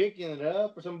haven't picked it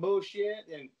up or some bullshit.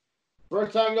 And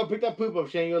first time you go pick that poop up,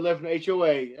 Shane, you got a letter from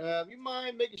HOA. You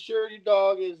mind making sure your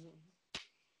dog is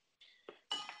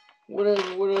whatever.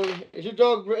 Is your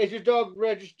dog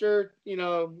registered? You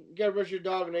gotta register your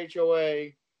dog in HOA.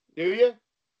 Do you?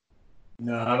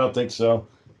 No, I don't think so.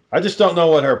 I just don't know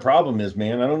what her problem is,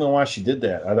 man. I don't know why she did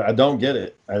that. I don't get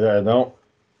it. I don't know.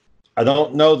 I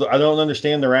don't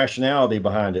understand the rationality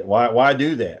behind it. Why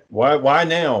do that? Why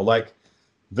now? Like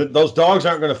those dogs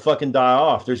aren't going to fucking die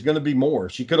off. There's going to be more.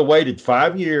 She could have waited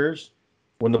 5 years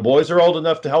when the boys are old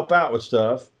enough to help out with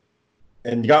stuff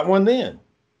and got one then.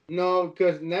 No,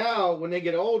 because now when they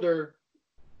get older,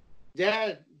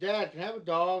 Dad, can I have a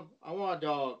dog? I want a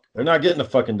dog. They're not getting a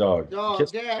fucking dog.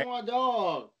 Dad, I want a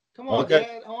dog. Come on, Okay.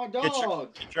 Dad. I want a Get your,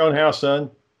 dog. get your own house, son.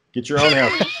 Get your own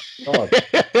house. Dog.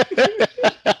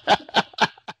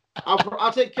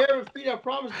 I'll take care of feet. I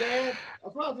promise, Dad. I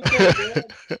promise, to take care of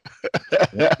Dad.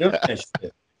 We're not doing that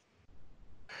shit.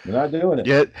 We're not doing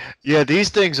it. Yeah, these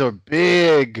things are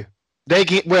big. They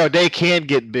can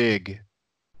get big.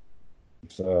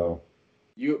 So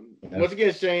Once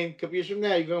again, Shane, a couple years from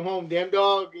now, you go home, damn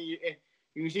dog, and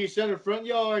you see your son in the front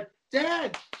yard.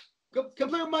 Dad, come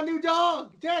play with my new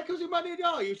dog. Dad, come see my new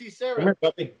dog. You see Sarah. Come here,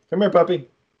 puppy. Come here, puppy.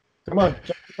 Come on,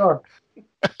 jump in the car.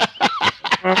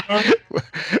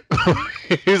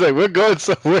 He's like, we're going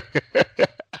somewhere.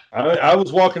 I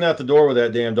was walking out the door with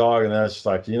that damn dog, and I was just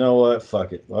like, you know what?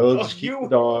 Fuck it. Let's keep the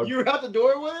dog. You were out the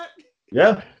door with it?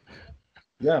 Yeah.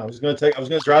 I was gonna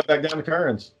drive back down to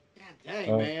Kearns. God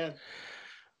dang, man.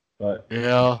 But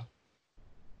Yeah.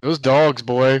 Those dogs,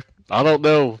 boy. I don't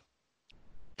know.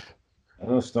 I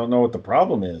just don't know what the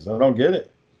problem is. I don't get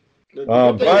it.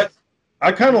 But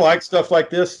I kind of like stuff like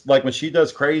this, like when she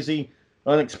does crazy,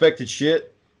 unexpected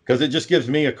shit, because it just gives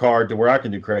me a card to where I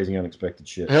can do crazy, unexpected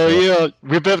shit. Hell yeah.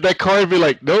 Rip up that card and be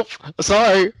like, nope,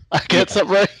 sorry. I got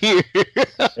something right here.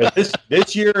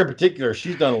 This year in particular,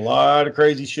 she's done a lot of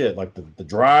crazy shit, like the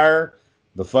dryer,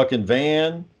 the fucking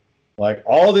van, like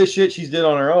all this shit she's did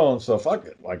on her own. So fuck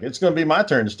it. Like it's going to be my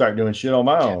turn to start doing shit on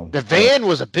my own. The van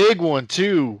was a big one,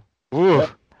 too. Ooh. Yeah.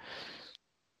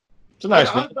 It's a nice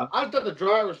I thought the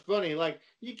dryer was funny. Like,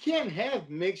 you can't have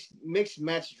mixed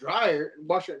match dryer,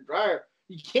 washer and dryer.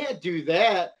 You can't do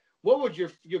that. What would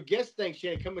your guests think,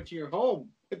 Shane, coming to your home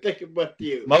and thinking about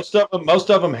you? Most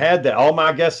of them had that. All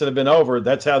my guests that have been over,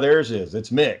 that's how theirs is.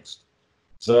 It's mixed.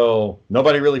 So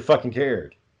nobody really fucking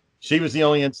cared. She was the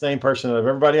only insane person of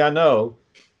everybody I know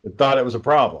that thought it was a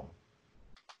problem.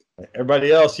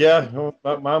 Everybody else, yeah,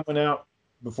 mine went out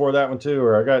before that one too,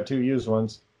 or I got 2 used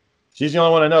ones. She's the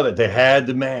only one I know that they had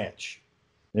to match.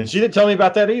 And she didn't tell me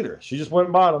about that either. She just went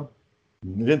and bought them.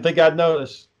 Didn't think I'd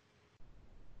notice.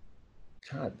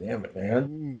 God damn it,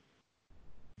 man.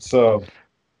 So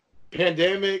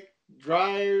Pandemic,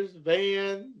 dryers,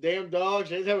 van, damn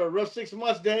dogs. They have a rough 6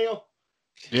 months, Dale.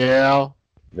 Yeah.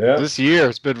 yeah. This year,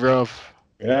 it's been rough.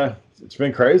 Yeah, it's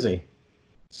been crazy.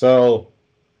 So,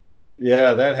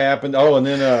 yeah, that happened. Oh, and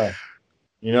then,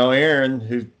 Aaron,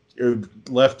 who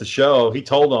left the show, he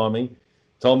told on me,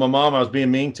 told my mom I was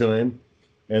being mean to him.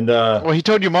 And, Well, he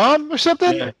told your mom or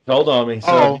something? yeah, told on me.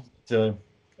 So to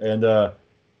him.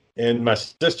 And my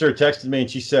sister texted me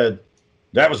and she said,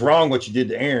 that was wrong what you did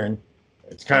to Aaron.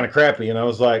 It's kind of crappy. And I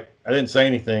was like, I didn't say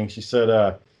anything. She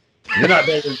said,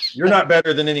 you're not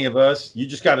better than any of us. You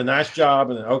just got a nice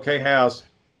job and an okay house.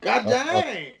 God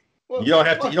dang. You don't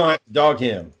have to dog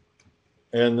him.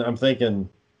 And I'm thinking,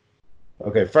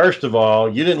 okay, first of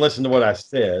all, you didn't listen to what I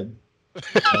said.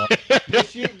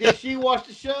 Did she watch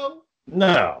the show?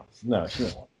 No, she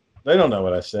don't. They don't know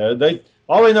what I said.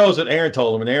 All they know is that Aaron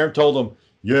told them, and Aaron told them,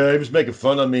 yeah, he was making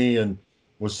fun of me and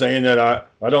was saying that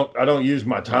I don't use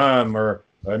my time, or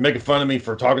making fun of me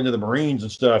for talking to the Marines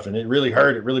and stuff, and it really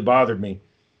hurt. It really bothered me.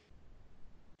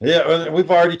 Yeah, we've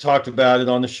already talked about it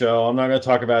on the show. I'm not going to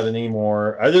talk about it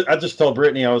anymore. I just told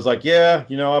Brittany, I was like, yeah,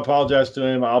 I apologize to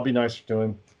him. I'll be nicer to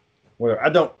him.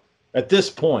 Whatever. At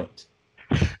this point,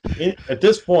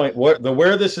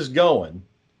 where this is going,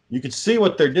 you can see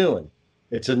what they're doing.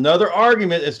 It's another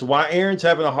argument as to why Aaron's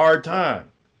having a hard time,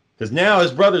 because now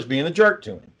his brother's being a jerk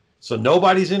to him. So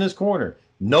nobody's in his corner.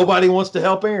 Nobody wants to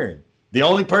help Aaron. The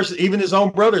only person, even his own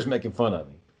brother's making fun of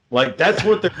him. Like, that's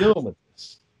what they're doing with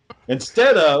this.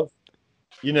 Instead of,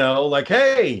 like,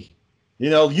 hey,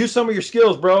 use some of your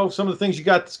skills, bro. Some of the things you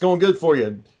got that's going good for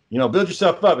you. Build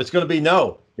yourself up. It's going to be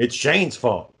it's Shane's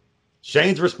fault.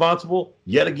 Shane's responsible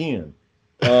yet again.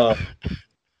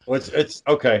 It's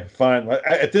okay, fine.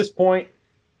 At this point,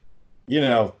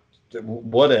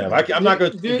 whatever. I'm not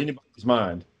going to change anybody's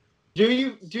mind. Do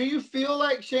you feel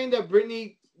like, Shane, that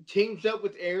Brittany teams up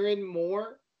with Aaron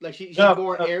more? Like she's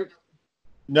more Aaron?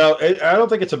 No, I don't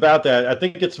think it's about that. I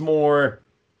think it's more,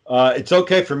 it's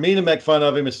okay for me to make fun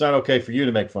of him. It's not okay for you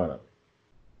to make fun of him.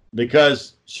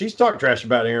 Because she's talked trash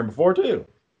about Aaron before, too.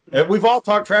 And we've all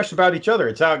talked trash about each other.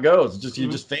 It's how it goes. It's just,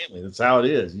 you're just family. That's how it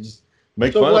is. You just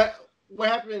make fun of him. What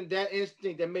happened in that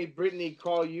instinct that made Brittany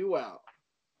call you out?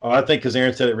 Oh, I think because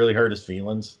Aaron said it really hurt his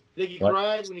feelings. Think he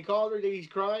cried when he called her? Think he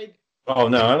cried? Oh,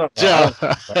 no, I don't know.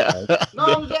 No,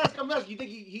 I'm asking. You think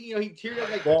he teared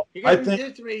up like, well, you got to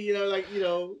be to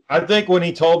me, I think when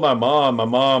he told my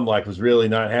mom was really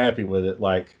not happy with it.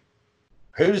 Like,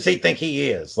 who does he think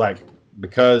he is? Like,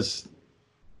 because,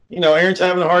 Aaron's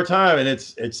having a hard time, and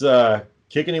it's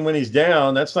kicking him when he's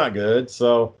down. That's not good.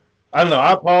 So, I don't know.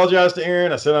 I apologize to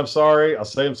Aaron. I said I'm sorry. I'll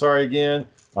say I'm sorry again.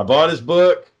 I bought his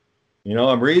book. You know,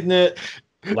 I'm reading it.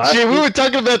 Last See, we week- were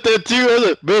talking about that too. I was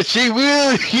like, man, she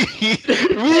will.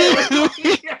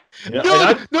 Yeah, No,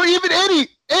 and no, even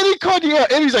Eddie called you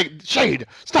out. Eddie's like, Shane,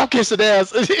 stop kissing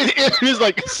ass. And he was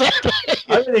like,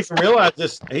 I didn't even realize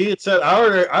this. He had said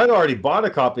I'd already bought a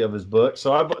copy of his book,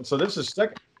 so this is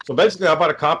second. So basically, I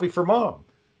bought a copy for Mom.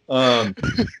 And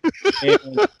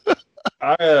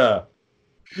I,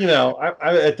 you know,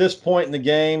 I at this point in the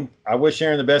game, I wish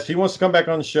Aaron the best. If he wants to come back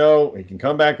on the show, he can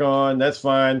come back on. That's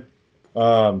fine.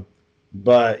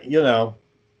 But you know,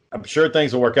 I'm sure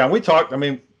things will work out. We talked. I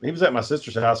mean, he was at my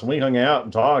sister's house and we hung out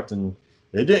and talked, and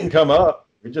it didn't come up.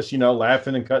 We just, you know,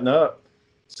 laughing and cutting up.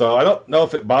 So I don't know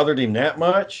if it bothered him that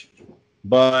much,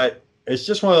 but it's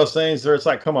just one of those things where it's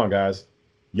like, come on, guys.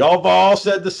 Y'all have all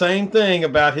said the same thing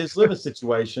about his living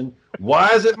situation. Why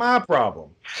is it my problem?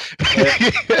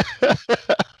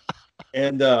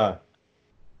 And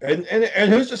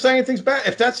who's to say anything's bad?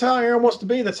 If that's how Aaron wants to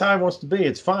be, that's how he wants to be.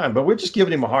 It's fine. But we're just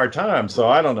giving him a hard time. So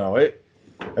I don't know.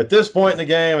 At this point in the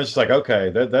game, it's just like, okay,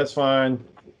 that's fine.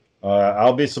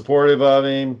 I'll be supportive of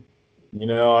him. You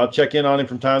know, I'll check in on him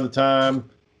from time to time,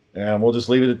 and we'll just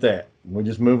leave it at that. We'll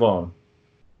just move on.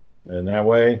 And that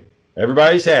way,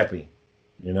 everybody's happy.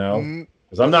 You know,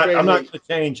 because I'm not going to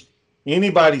change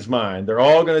anybody's mind. They're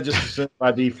all going to just assume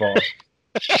by default.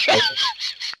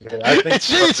 I think it's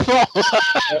Shane's fault.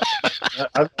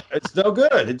 it's no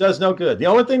good. It does no good. The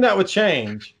only thing that would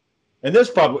change, and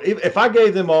this probably, if I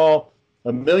gave them all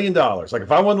 $1 million, like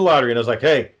if I won the lottery and I was like,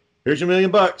 hey, here's your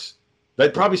 $1 million,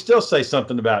 they'd probably still say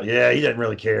something about, yeah, he doesn't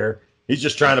really care. He's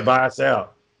just trying to buy us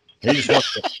out. He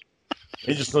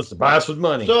just wants to buy us with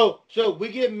money. So we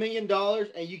get $1 million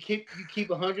and you keep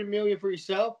 $100 million for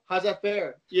yourself. How's that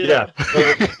fair? Yeah.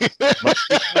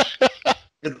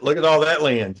 Look at all that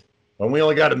land. When we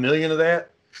only got $1 million of that,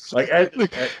 like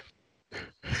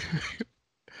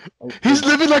he's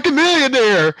living like a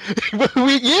millionaire.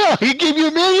 Yeah, he gave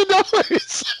you $1 million.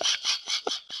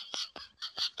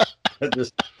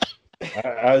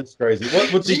 That's crazy.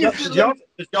 Does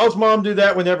y'all's mom do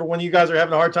that when you guys are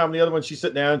having a hard time? The other one, she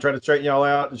sit down and try to straighten y'all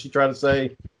out, and she try to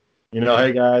say, you know,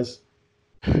 hey guys,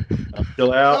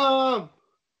 chill out.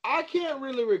 I can't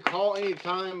really recall any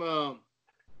time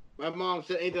my mom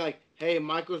said anything like, hey,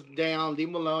 Michael's down, leave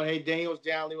him alone. Hey, Daniel's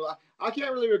down, leave him alone. I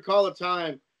can't really recall a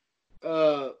time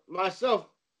myself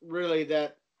really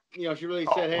that, you know, she really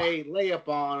said, hey, lay up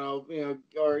on him, you know,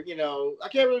 or, you know, I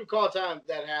can't really recall a time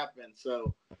that happened.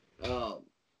 So,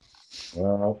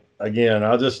 well, again,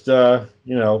 I'll just,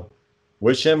 you know,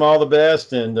 wish him all the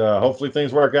best, and hopefully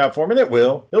things work out for him, and it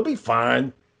will. He'll be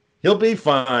fine. He'll be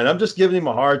fine. I'm just giving him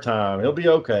a hard time. He'll be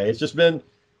okay. It's just been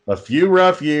a few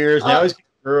rough years. Now he's a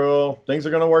girl. Things are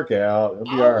going to work out. He'll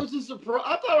be all right.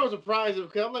 I thought it was surprising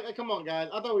because I'm like, hey, come on, guys.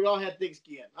 I thought we all had thick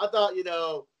skin. I thought, you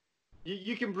know,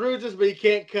 you can bruise us, but you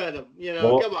can't cut them. You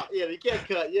know, come on. Yeah, you can't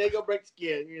cut. You ain't going to break the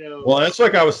skin, you know. Well, that's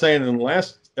like I was saying in the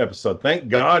last episode. Thank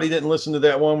God he didn't listen to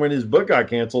that one when his book got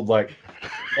canceled. Like,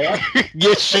 yeah,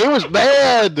 she was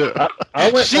mad.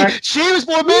 She was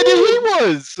more mad than he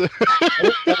was.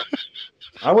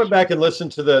 I went back and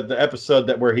listened to the episode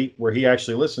where he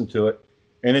actually listened to it,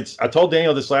 and I told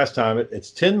Daniel this last time. It's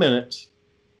 10 minutes,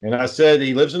 and I said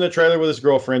he lives in a trailer with his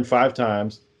girlfriend 5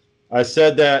 times. I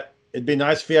said that it'd be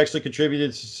nice if he actually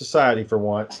contributed to society for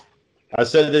once. I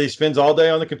said that he spends all day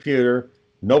on the computer.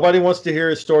 Nobody wants to hear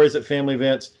his stories at family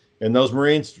events, and those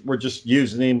Marines were just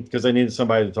using him because they needed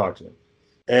somebody to talk to him.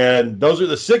 And those are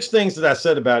the 6 things that I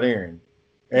said about Aaron.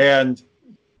 And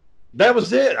that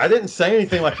was it. I didn't say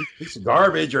anything like he's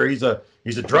garbage or he's a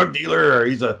drug dealer or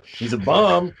he's a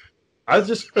bum. I was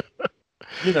just,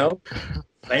 you know,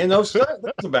 saying those things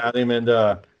about him, and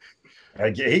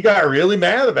he got really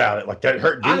mad about it. Like that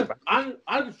hurt. I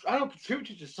don't contribute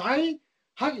to society.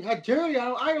 How dare you?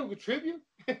 I don't contribute.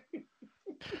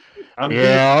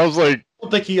 I was like, I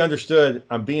don't think he understood.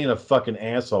 I'm being a fucking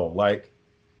asshole. Like.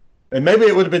 And maybe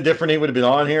it would have been different. He would have been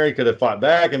on here. He could have fought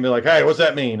back and be like, "Hey, what's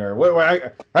that mean?" Or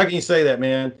how can you say that,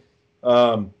 man?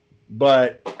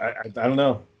 But I don't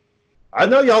know. I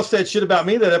know y'all said shit about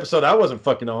me that episode I wasn't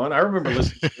fucking on. I remember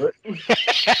listening to it.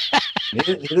 You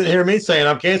didn't hear me saying,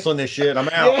 "I'm canceling this shit. I'm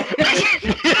out."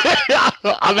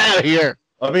 I'm out of here.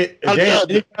 I mean,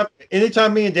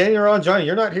 anytime me and Danny are on, Johnny,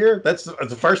 you're not here. That's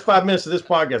the first 5 minutes of this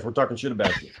podcast. We're talking shit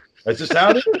about you. That's just how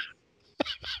it is.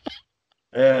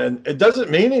 And it doesn't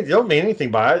mean you don't mean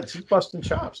anything by it. It's just busting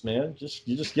chops, man.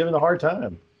 You're just giving a hard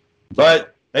time.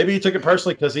 But maybe he took it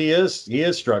personally because he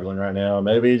is struggling right now.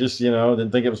 Maybe he just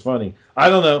didn't think it was funny. I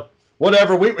don't know.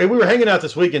 Whatever. We were hanging out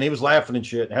this weekend. He was laughing and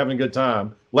shit, having a good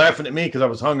time, laughing at me because I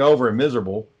was hungover and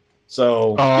miserable.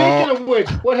 So speaking of which,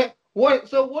 What?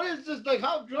 So what is this like?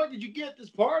 How drunk did you get at this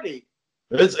party?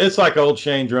 It's like old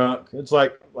Shane drunk. It's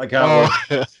like how.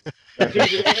 Oh, Took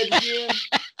the edge again?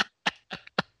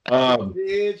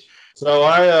 The edge? So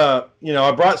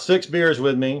I brought 6 beers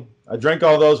with me. I drank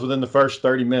all those within the first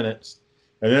 30 minutes.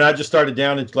 And then I just started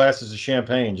downing glasses of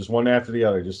champagne, just one after the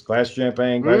other, just glass of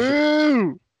champagne.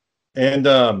 woo!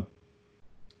 And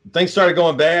things started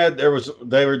going bad.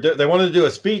 They wanted to do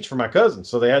a speech for my cousin.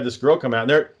 So they had this girl come out,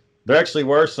 and there actually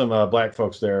were some black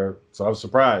folks there. So I was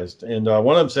surprised. And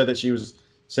one of them said that she was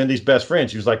Cindy's best friend.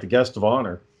 She was like the guest of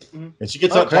honor. Mm-hmm. And she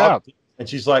gets up talking, and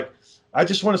she's like, I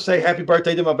just want to say happy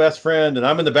birthday to my best friend. And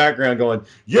I'm in the background going,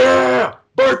 yeah,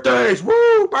 birthdays,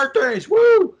 woo, birthdays,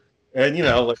 woo. And,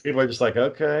 like people are just like,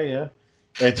 okay, yeah.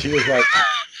 And she was like,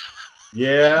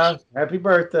 yeah, happy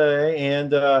birthday.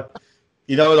 And,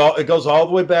 it goes all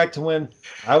the way back to when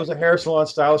I was a hair salon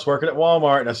stylist working at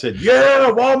Walmart. And I said, yeah,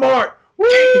 Walmart,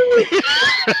 woo.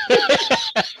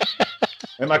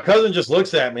 And my cousin just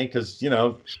looks at me because,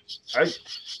 I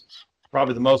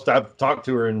probably the most I've talked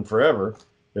to her in forever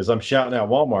is I'm shouting out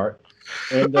Walmart.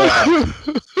 And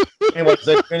anyway,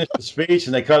 they finished the speech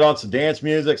and they cut on some dance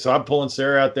music. So I'm pulling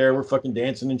Sarah out there. We're fucking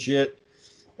dancing and shit.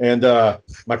 And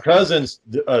my cousin's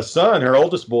son, her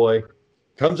oldest boy,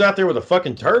 comes out there with a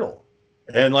fucking turtle.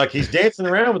 And like he's dancing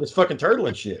around with this fucking turtle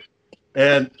and shit.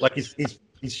 And like he's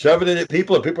shoving it at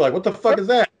people, and people are like, what the fuck is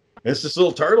that? And it's this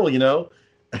little turtle,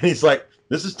 And he's like,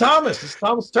 this is Thomas. This is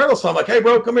Thomas the Turtle. So I'm like, hey,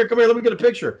 bro, come here. Let me get a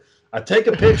picture. I take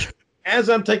a picture. As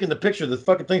I'm taking the picture, the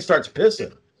fucking thing starts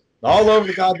pissing all over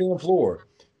the goddamn floor.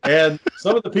 And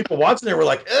some of the people watching there were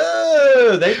like,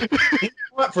 oh, they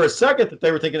thought for a second that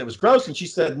they were thinking it was gross. And she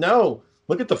said, no,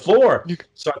 look at the floor.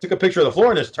 So I took a picture of the floor,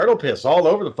 and there's turtle piss all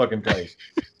over the fucking place.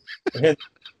 And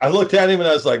I looked at him and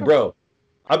I was like, bro,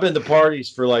 I've been to parties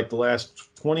for like the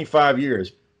last 25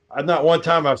 years. Not one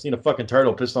time I've seen a fucking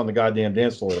turtle pissed on the goddamn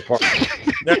dance floor at a party.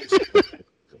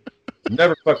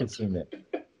 Never fucking seen that.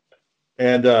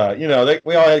 And,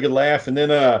 we all had a good laugh. And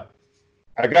then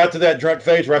I got to that drunk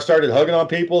phase where I started hugging on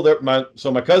people.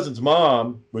 So my cousin's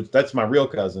mom, which that's my real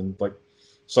cousin,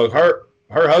 so her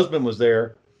husband was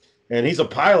there, and he's a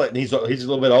pilot, and he's a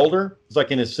little bit older. He's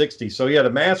like in his 60s. So he had a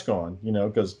mask on,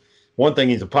 because one thing,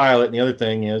 he's a pilot, and the other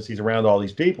thing is he's around all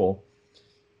these people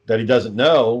that he doesn't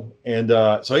know. And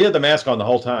so he had the mask on the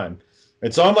whole time.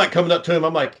 And so I'm like coming up to him.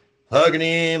 I'm like hugging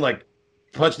him, like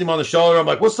punching him on the shoulder. I'm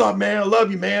like, what's up, man? I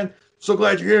love you, man. So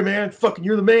glad you're here, man. Fucking,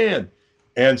 you're the man.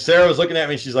 And Sarah was looking at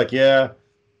me. She's like, yeah,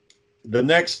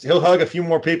 he'll hug a few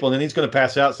more people, and then he's going to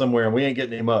pass out somewhere, and we ain't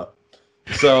getting him up.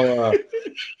 So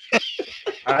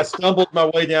I stumbled my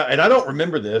way down, and I don't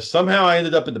remember this. Somehow I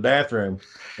ended up in the bathroom,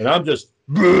 and I'm just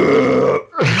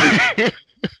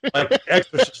like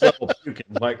exorcist level puking,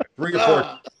 like 3 or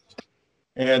 4,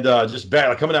 and just bad,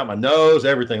 like coming out my nose,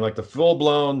 everything, like the full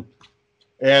blown.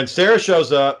 And Sarah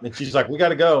shows up, and she's like, we got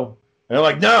to go. And I'm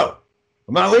like, no,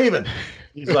 I'm not leaving.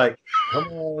 He's like, come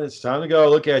on, it's time to go.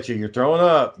 Look at you. You're throwing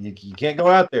up. You can't go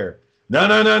out there.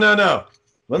 No.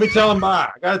 Let me tell him bye.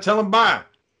 I got to tell him bye.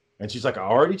 And she's like, I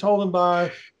already told him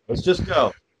bye. Let's just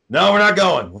go. No, we're not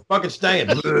going. We're fucking staying.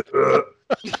 All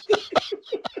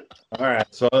right.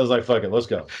 So I was like, fuck it. Let's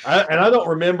go. I don't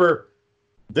remember.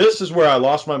 This is where I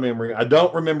lost my memory. I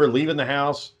don't remember leaving the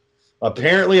house.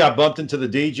 Apparently, I bumped into the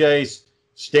DJ's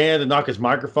stand and knocked his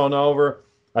microphone over.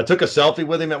 I took a selfie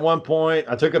with him at one point.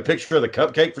 I took a picture of the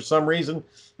cupcake for some reason.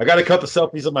 I got a couple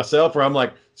selfies of myself where I'm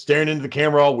like staring into the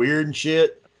camera all weird and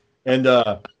shit. And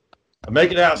I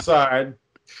make it outside.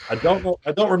 I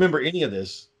don't remember any of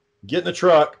this. Get in the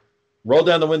truck, roll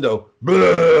down the window,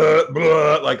 blah,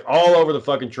 blah, like all over the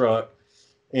fucking truck.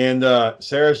 And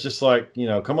Sarah's just like,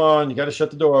 come on, you got to shut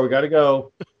the door. We got to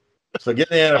go. So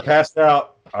getting in, I passed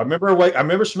out. I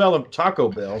remember smelling Taco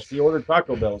Bell. She ordered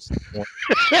Taco Bells.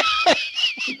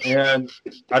 And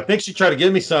I think she tried to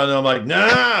give me some, and I'm like,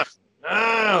 no.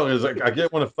 It was like, I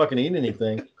didn't want to fucking eat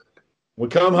anything. We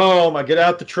come home, I get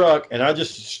out the truck, and I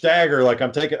just stagger like I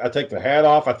take the hat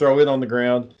off, I throw it on the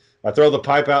ground, I throw the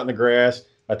pipe out in the grass,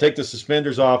 I take the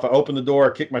suspenders off, I open the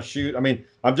door, I kick my shoe. I mean,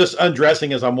 I'm just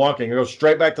undressing as I'm walking. I go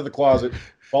straight back to the closet,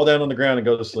 fall down on the ground, and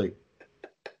go to sleep.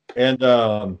 And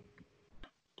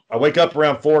I wake up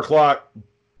around 4 o'clock,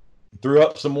 threw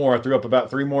up some more. I threw up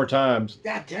about 3 more times.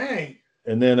 God dang.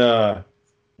 And then, I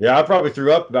probably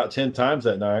threw up about 10 times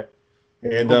that night.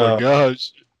 And, oh my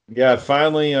gosh. Yeah,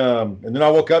 finally, and then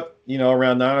I woke up,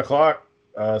 around 9 o'clock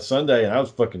Sunday, and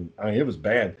it was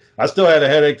bad. I still had a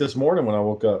headache this morning when I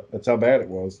woke up. That's how bad it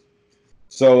was.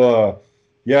 So,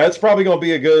 it's probably going to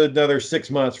be a good another 6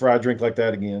 months before I drink like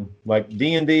that again. Like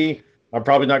D&D, I'm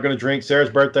probably not going to drink. Sarah's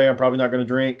birthday, I'm probably not going to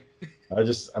drink.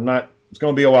 I'm not It's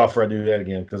gonna be a while before I do that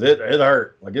again because it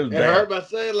hurt. Like it was It bad. hurt by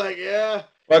saying like, yeah.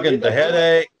 Fucking the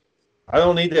headache. I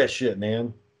don't need that shit,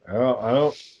 man. I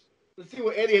don't. Let's see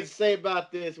what Eddie had to say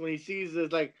about this when he sees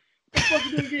this. Like, what the fuck are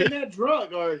you doing getting that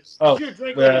drunk? Or you're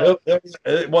drinking.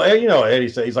 Well, you know what Eddie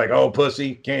said. He's like, "Oh,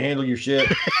 pussy, can't handle your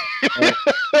shit."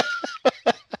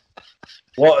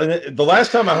 Well, and the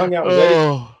last time I hung out with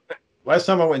Eddie, last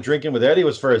time I went drinking with Eddie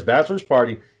was for his bachelor's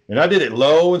party, and I did it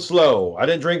low and slow. I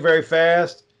didn't drink very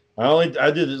fast. I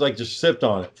did it like just sipped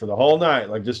on it for the whole night,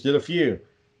 like just did a few,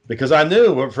 because I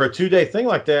knew for a 2-day thing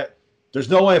like that, there's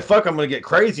no way I'm gonna get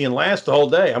crazy and last the whole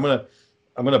day. I'm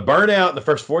gonna burn out in the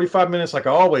first 45 minutes like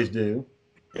I always do,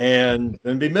 and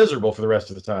then be miserable for the rest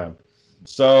of the time.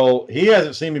 So he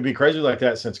hasn't seen me be crazy like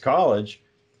that since college.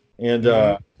 And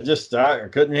I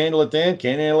couldn't handle it then,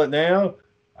 can't handle it now.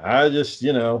 I just,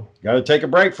 got to take a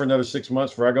break for another 6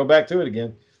 months before I go back to it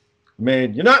again. I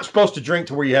mean, you're not supposed to drink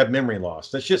to where you have memory loss.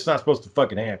 That shit's not supposed to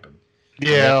fucking happen.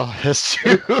 Yeah, that's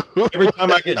true. Every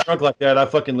time I get drunk like that, I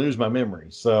fucking lose my memory.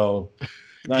 So,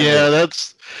 yeah,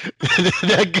 that's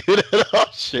not good at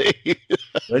all, Shane.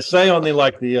 They say on the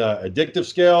addictive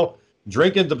scale,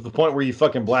 drinking to the point where you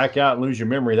fucking black out and lose your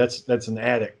memory, that's an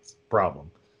addict problem.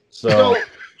 So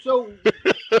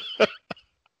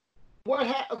what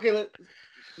happened? Okay,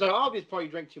 the obvious part, you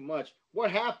drank too much. What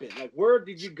happened? Like, where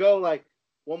did you go? Like,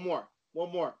 one more.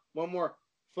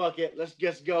 Fuck it, let's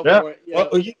just go for it. Yeah.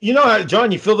 Well, you know how,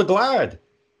 John, you feel the glide.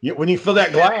 When you feel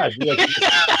that glide,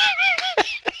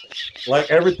 like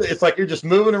everything, it's like you're just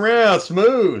moving around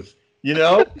smooth.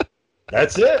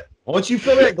 That's it. Once you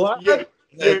feel that glide,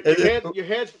 your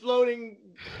head's floating.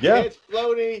 Yeah, it's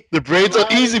floating. The brain's on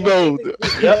easy mode.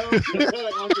 Yep.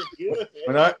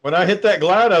 When I hit that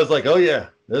glide, I was like, "Oh yeah,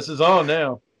 this is on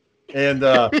now." And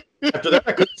after that,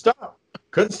 I couldn't stop.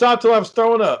 Couldn't stop till I was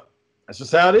throwing up. That's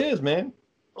just how it is, man.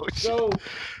 So,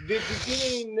 did you get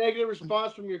any negative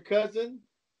response from your cousin?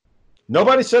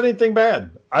 Nobody said anything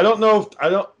bad.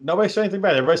 Nobody said anything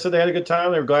bad. Everybody said they had a good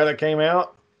time. They were glad I came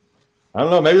out. I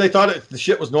don't know. Maybe they thought the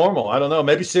shit was normal. I don't know.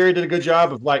 Maybe Siri did a good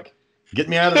job of get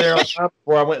me out of there on time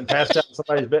before I went and passed out in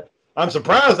somebody's bed. I'm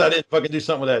surprised I didn't fucking do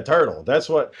something with that turtle. That's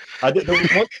what I did. One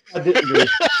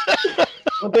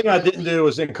thing I didn't do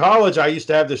was in college, I used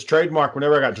to have this trademark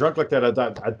whenever I got drunk like that.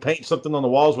 I'd paint something on the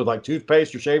walls with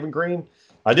toothpaste or shaving cream.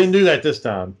 I didn't do that this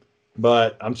time,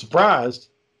 but I'm surprised.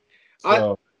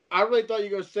 So, I really thought you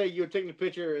were going to say you were taking a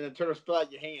picture and the turtle fell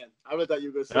out your hand. I really thought you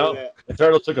were going to say that. The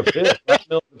turtle took a piss right in the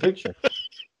middle of the picture.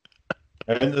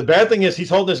 And the bad thing is he's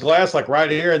holding his glass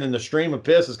right here, and then the stream of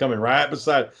piss is coming right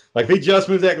beside. Like if he just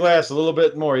moved that glass a little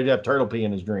bit more, he'd have turtle pee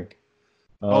in his drink.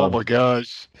 Oh my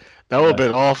gosh, that would have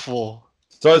been awful.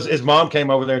 So his mom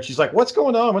came over there, and she's like, "What's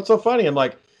going on? What's so funny?" I'm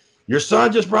like, "Your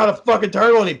son just brought a fucking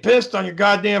turtle, and he pissed on your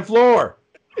goddamn floor."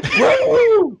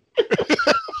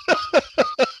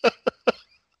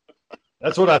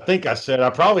 That's what I think I said.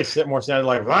 I probably said more sounded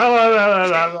like.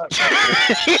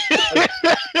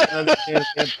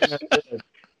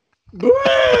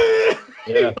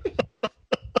 Yeah.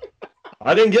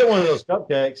 I didn't get one of those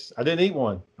cupcakes. I didn't eat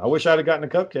one. I wish I'd have gotten a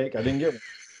cupcake. I didn't get one.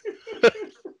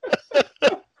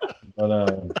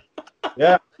 But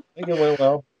yeah, I think it went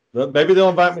well. Maybe they'll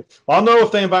invite me. I'll know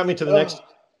if they invite me to the next.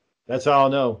 That's how I'll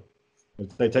know.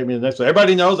 If they take me to the next one.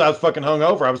 Everybody knows I was fucking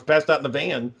hungover. I was passed out in the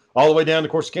van all the way down to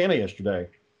Corsicana yesterday.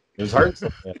 It was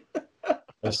hurting.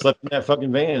 I slept in that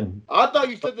fucking van. I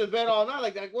thought you slept in the van all night.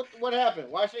 Like what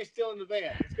happened? Why is she still in the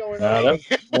van? What's going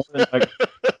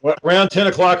on? Around 10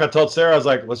 o'clock, I told Sarah, I was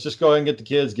like, let's just go ahead and get the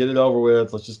kids, get it over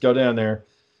with. Let's just go down there.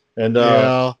 And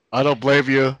yeah, I don't blame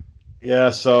you. Yeah,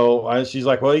 so she's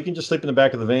like, well, you can just sleep in the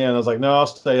back of the van. I was like, no, I'll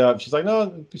stay up. She's like, no,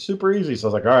 it'd be super easy. So I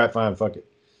was like, all right, fine, fuck it.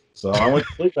 So I went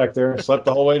to sleep back there, slept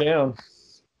the whole way down.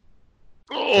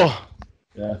 Oh,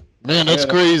 yeah, man, that's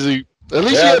crazy. At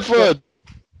least you had fun.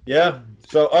 Yeah.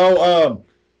 So,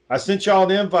 I sent y'all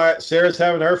an invite. Sarah's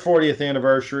having her 40th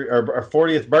anniversary or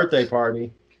 40th birthday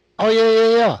party. Oh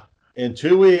yeah. In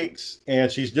 2 weeks,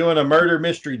 and she's doing a murder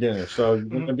mystery dinner. So you're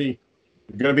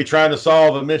gonna be trying to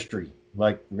solve a mystery.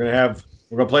 Like we're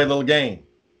gonna play a little game.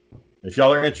 If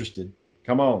y'all are interested,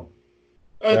 come on.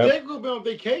 I think we'll be on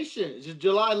vacation. It's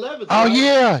July 11th. Oh, right?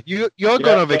 Yeah. You're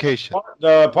going on vacation.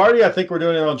 The party, I think we're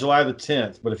doing it on July the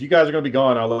 10th. But if you guys are going to be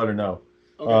gone, I'll let her know.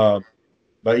 Okay.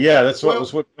 But, yeah, that's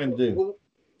what we're going to do.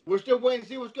 We're still waiting to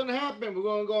see what's going to happen. We're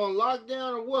going to go on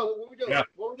lockdown or what? What are we doing? Yeah.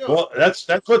 What are we doing? Well, that's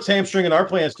what's hamstringing our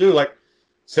plans, too. Like,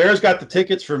 Sarah's got the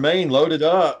tickets for Maine loaded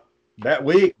up that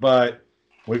week, but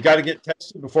we've got to get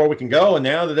tested before we can go. And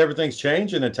now that everything's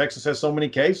changing and Texas has so many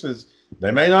cases, they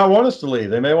may not want us to leave.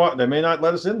 They may not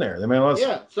let us in there. They may let us.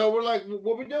 Yeah. So we're like,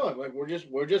 what are we doing? Like we're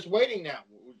just waiting now.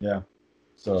 Yeah.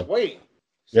 So Wait.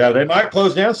 yeah, they might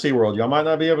close down SeaWorld. Y'all might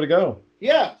not be able to go.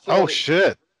 Yeah. So Oh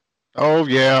shit. Oh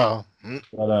yeah.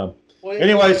 But well,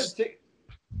 anyways.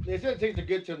 they said things are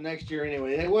good till next year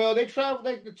anyway. Well, they travel.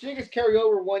 The tickets carry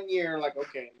over 1 year. Like,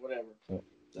 okay, whatever.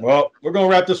 Well, we're gonna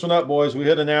wrap this one up, boys. We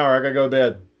hit an hour. I gotta go to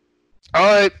bed. All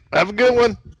right. Have a good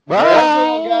one.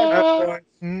 Bye.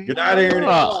 Good night,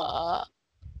 Aaron.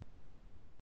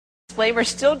 Flavor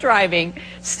still driving,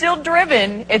 still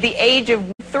driven at the age of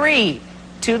 3,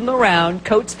 tootling around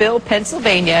Coatesville,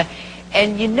 Pennsylvania,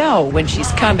 and you know when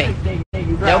she's coming.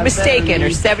 No mistaking,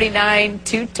 her 79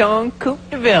 two-tone Coupe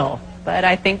de Ville. But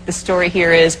I think the story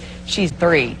here is she's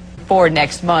 3, 4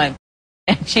 next month,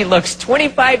 and she looks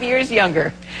 25 years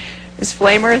younger. Ms.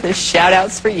 Flamer, this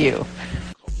shout-out's for you.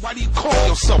 Why do you call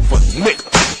yourself a nigga?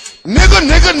 Nigga,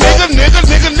 nigga, nigga, nigga,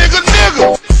 nigga, nigga,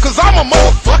 nigga. Cause I'm a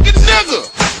motherfucking nigga.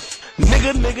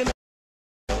 Nigga, nigga.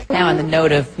 Now on the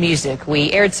note of music,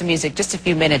 we aired some music just a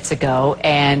few minutes ago,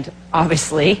 and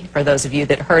obviously, for those of you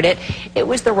that heard it, it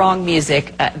was the wrong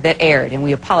music that aired, and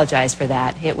we apologize for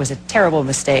that. It was a terrible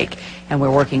mistake, and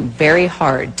we're working very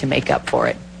hard to make up for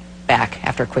it. Back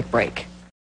after a quick break.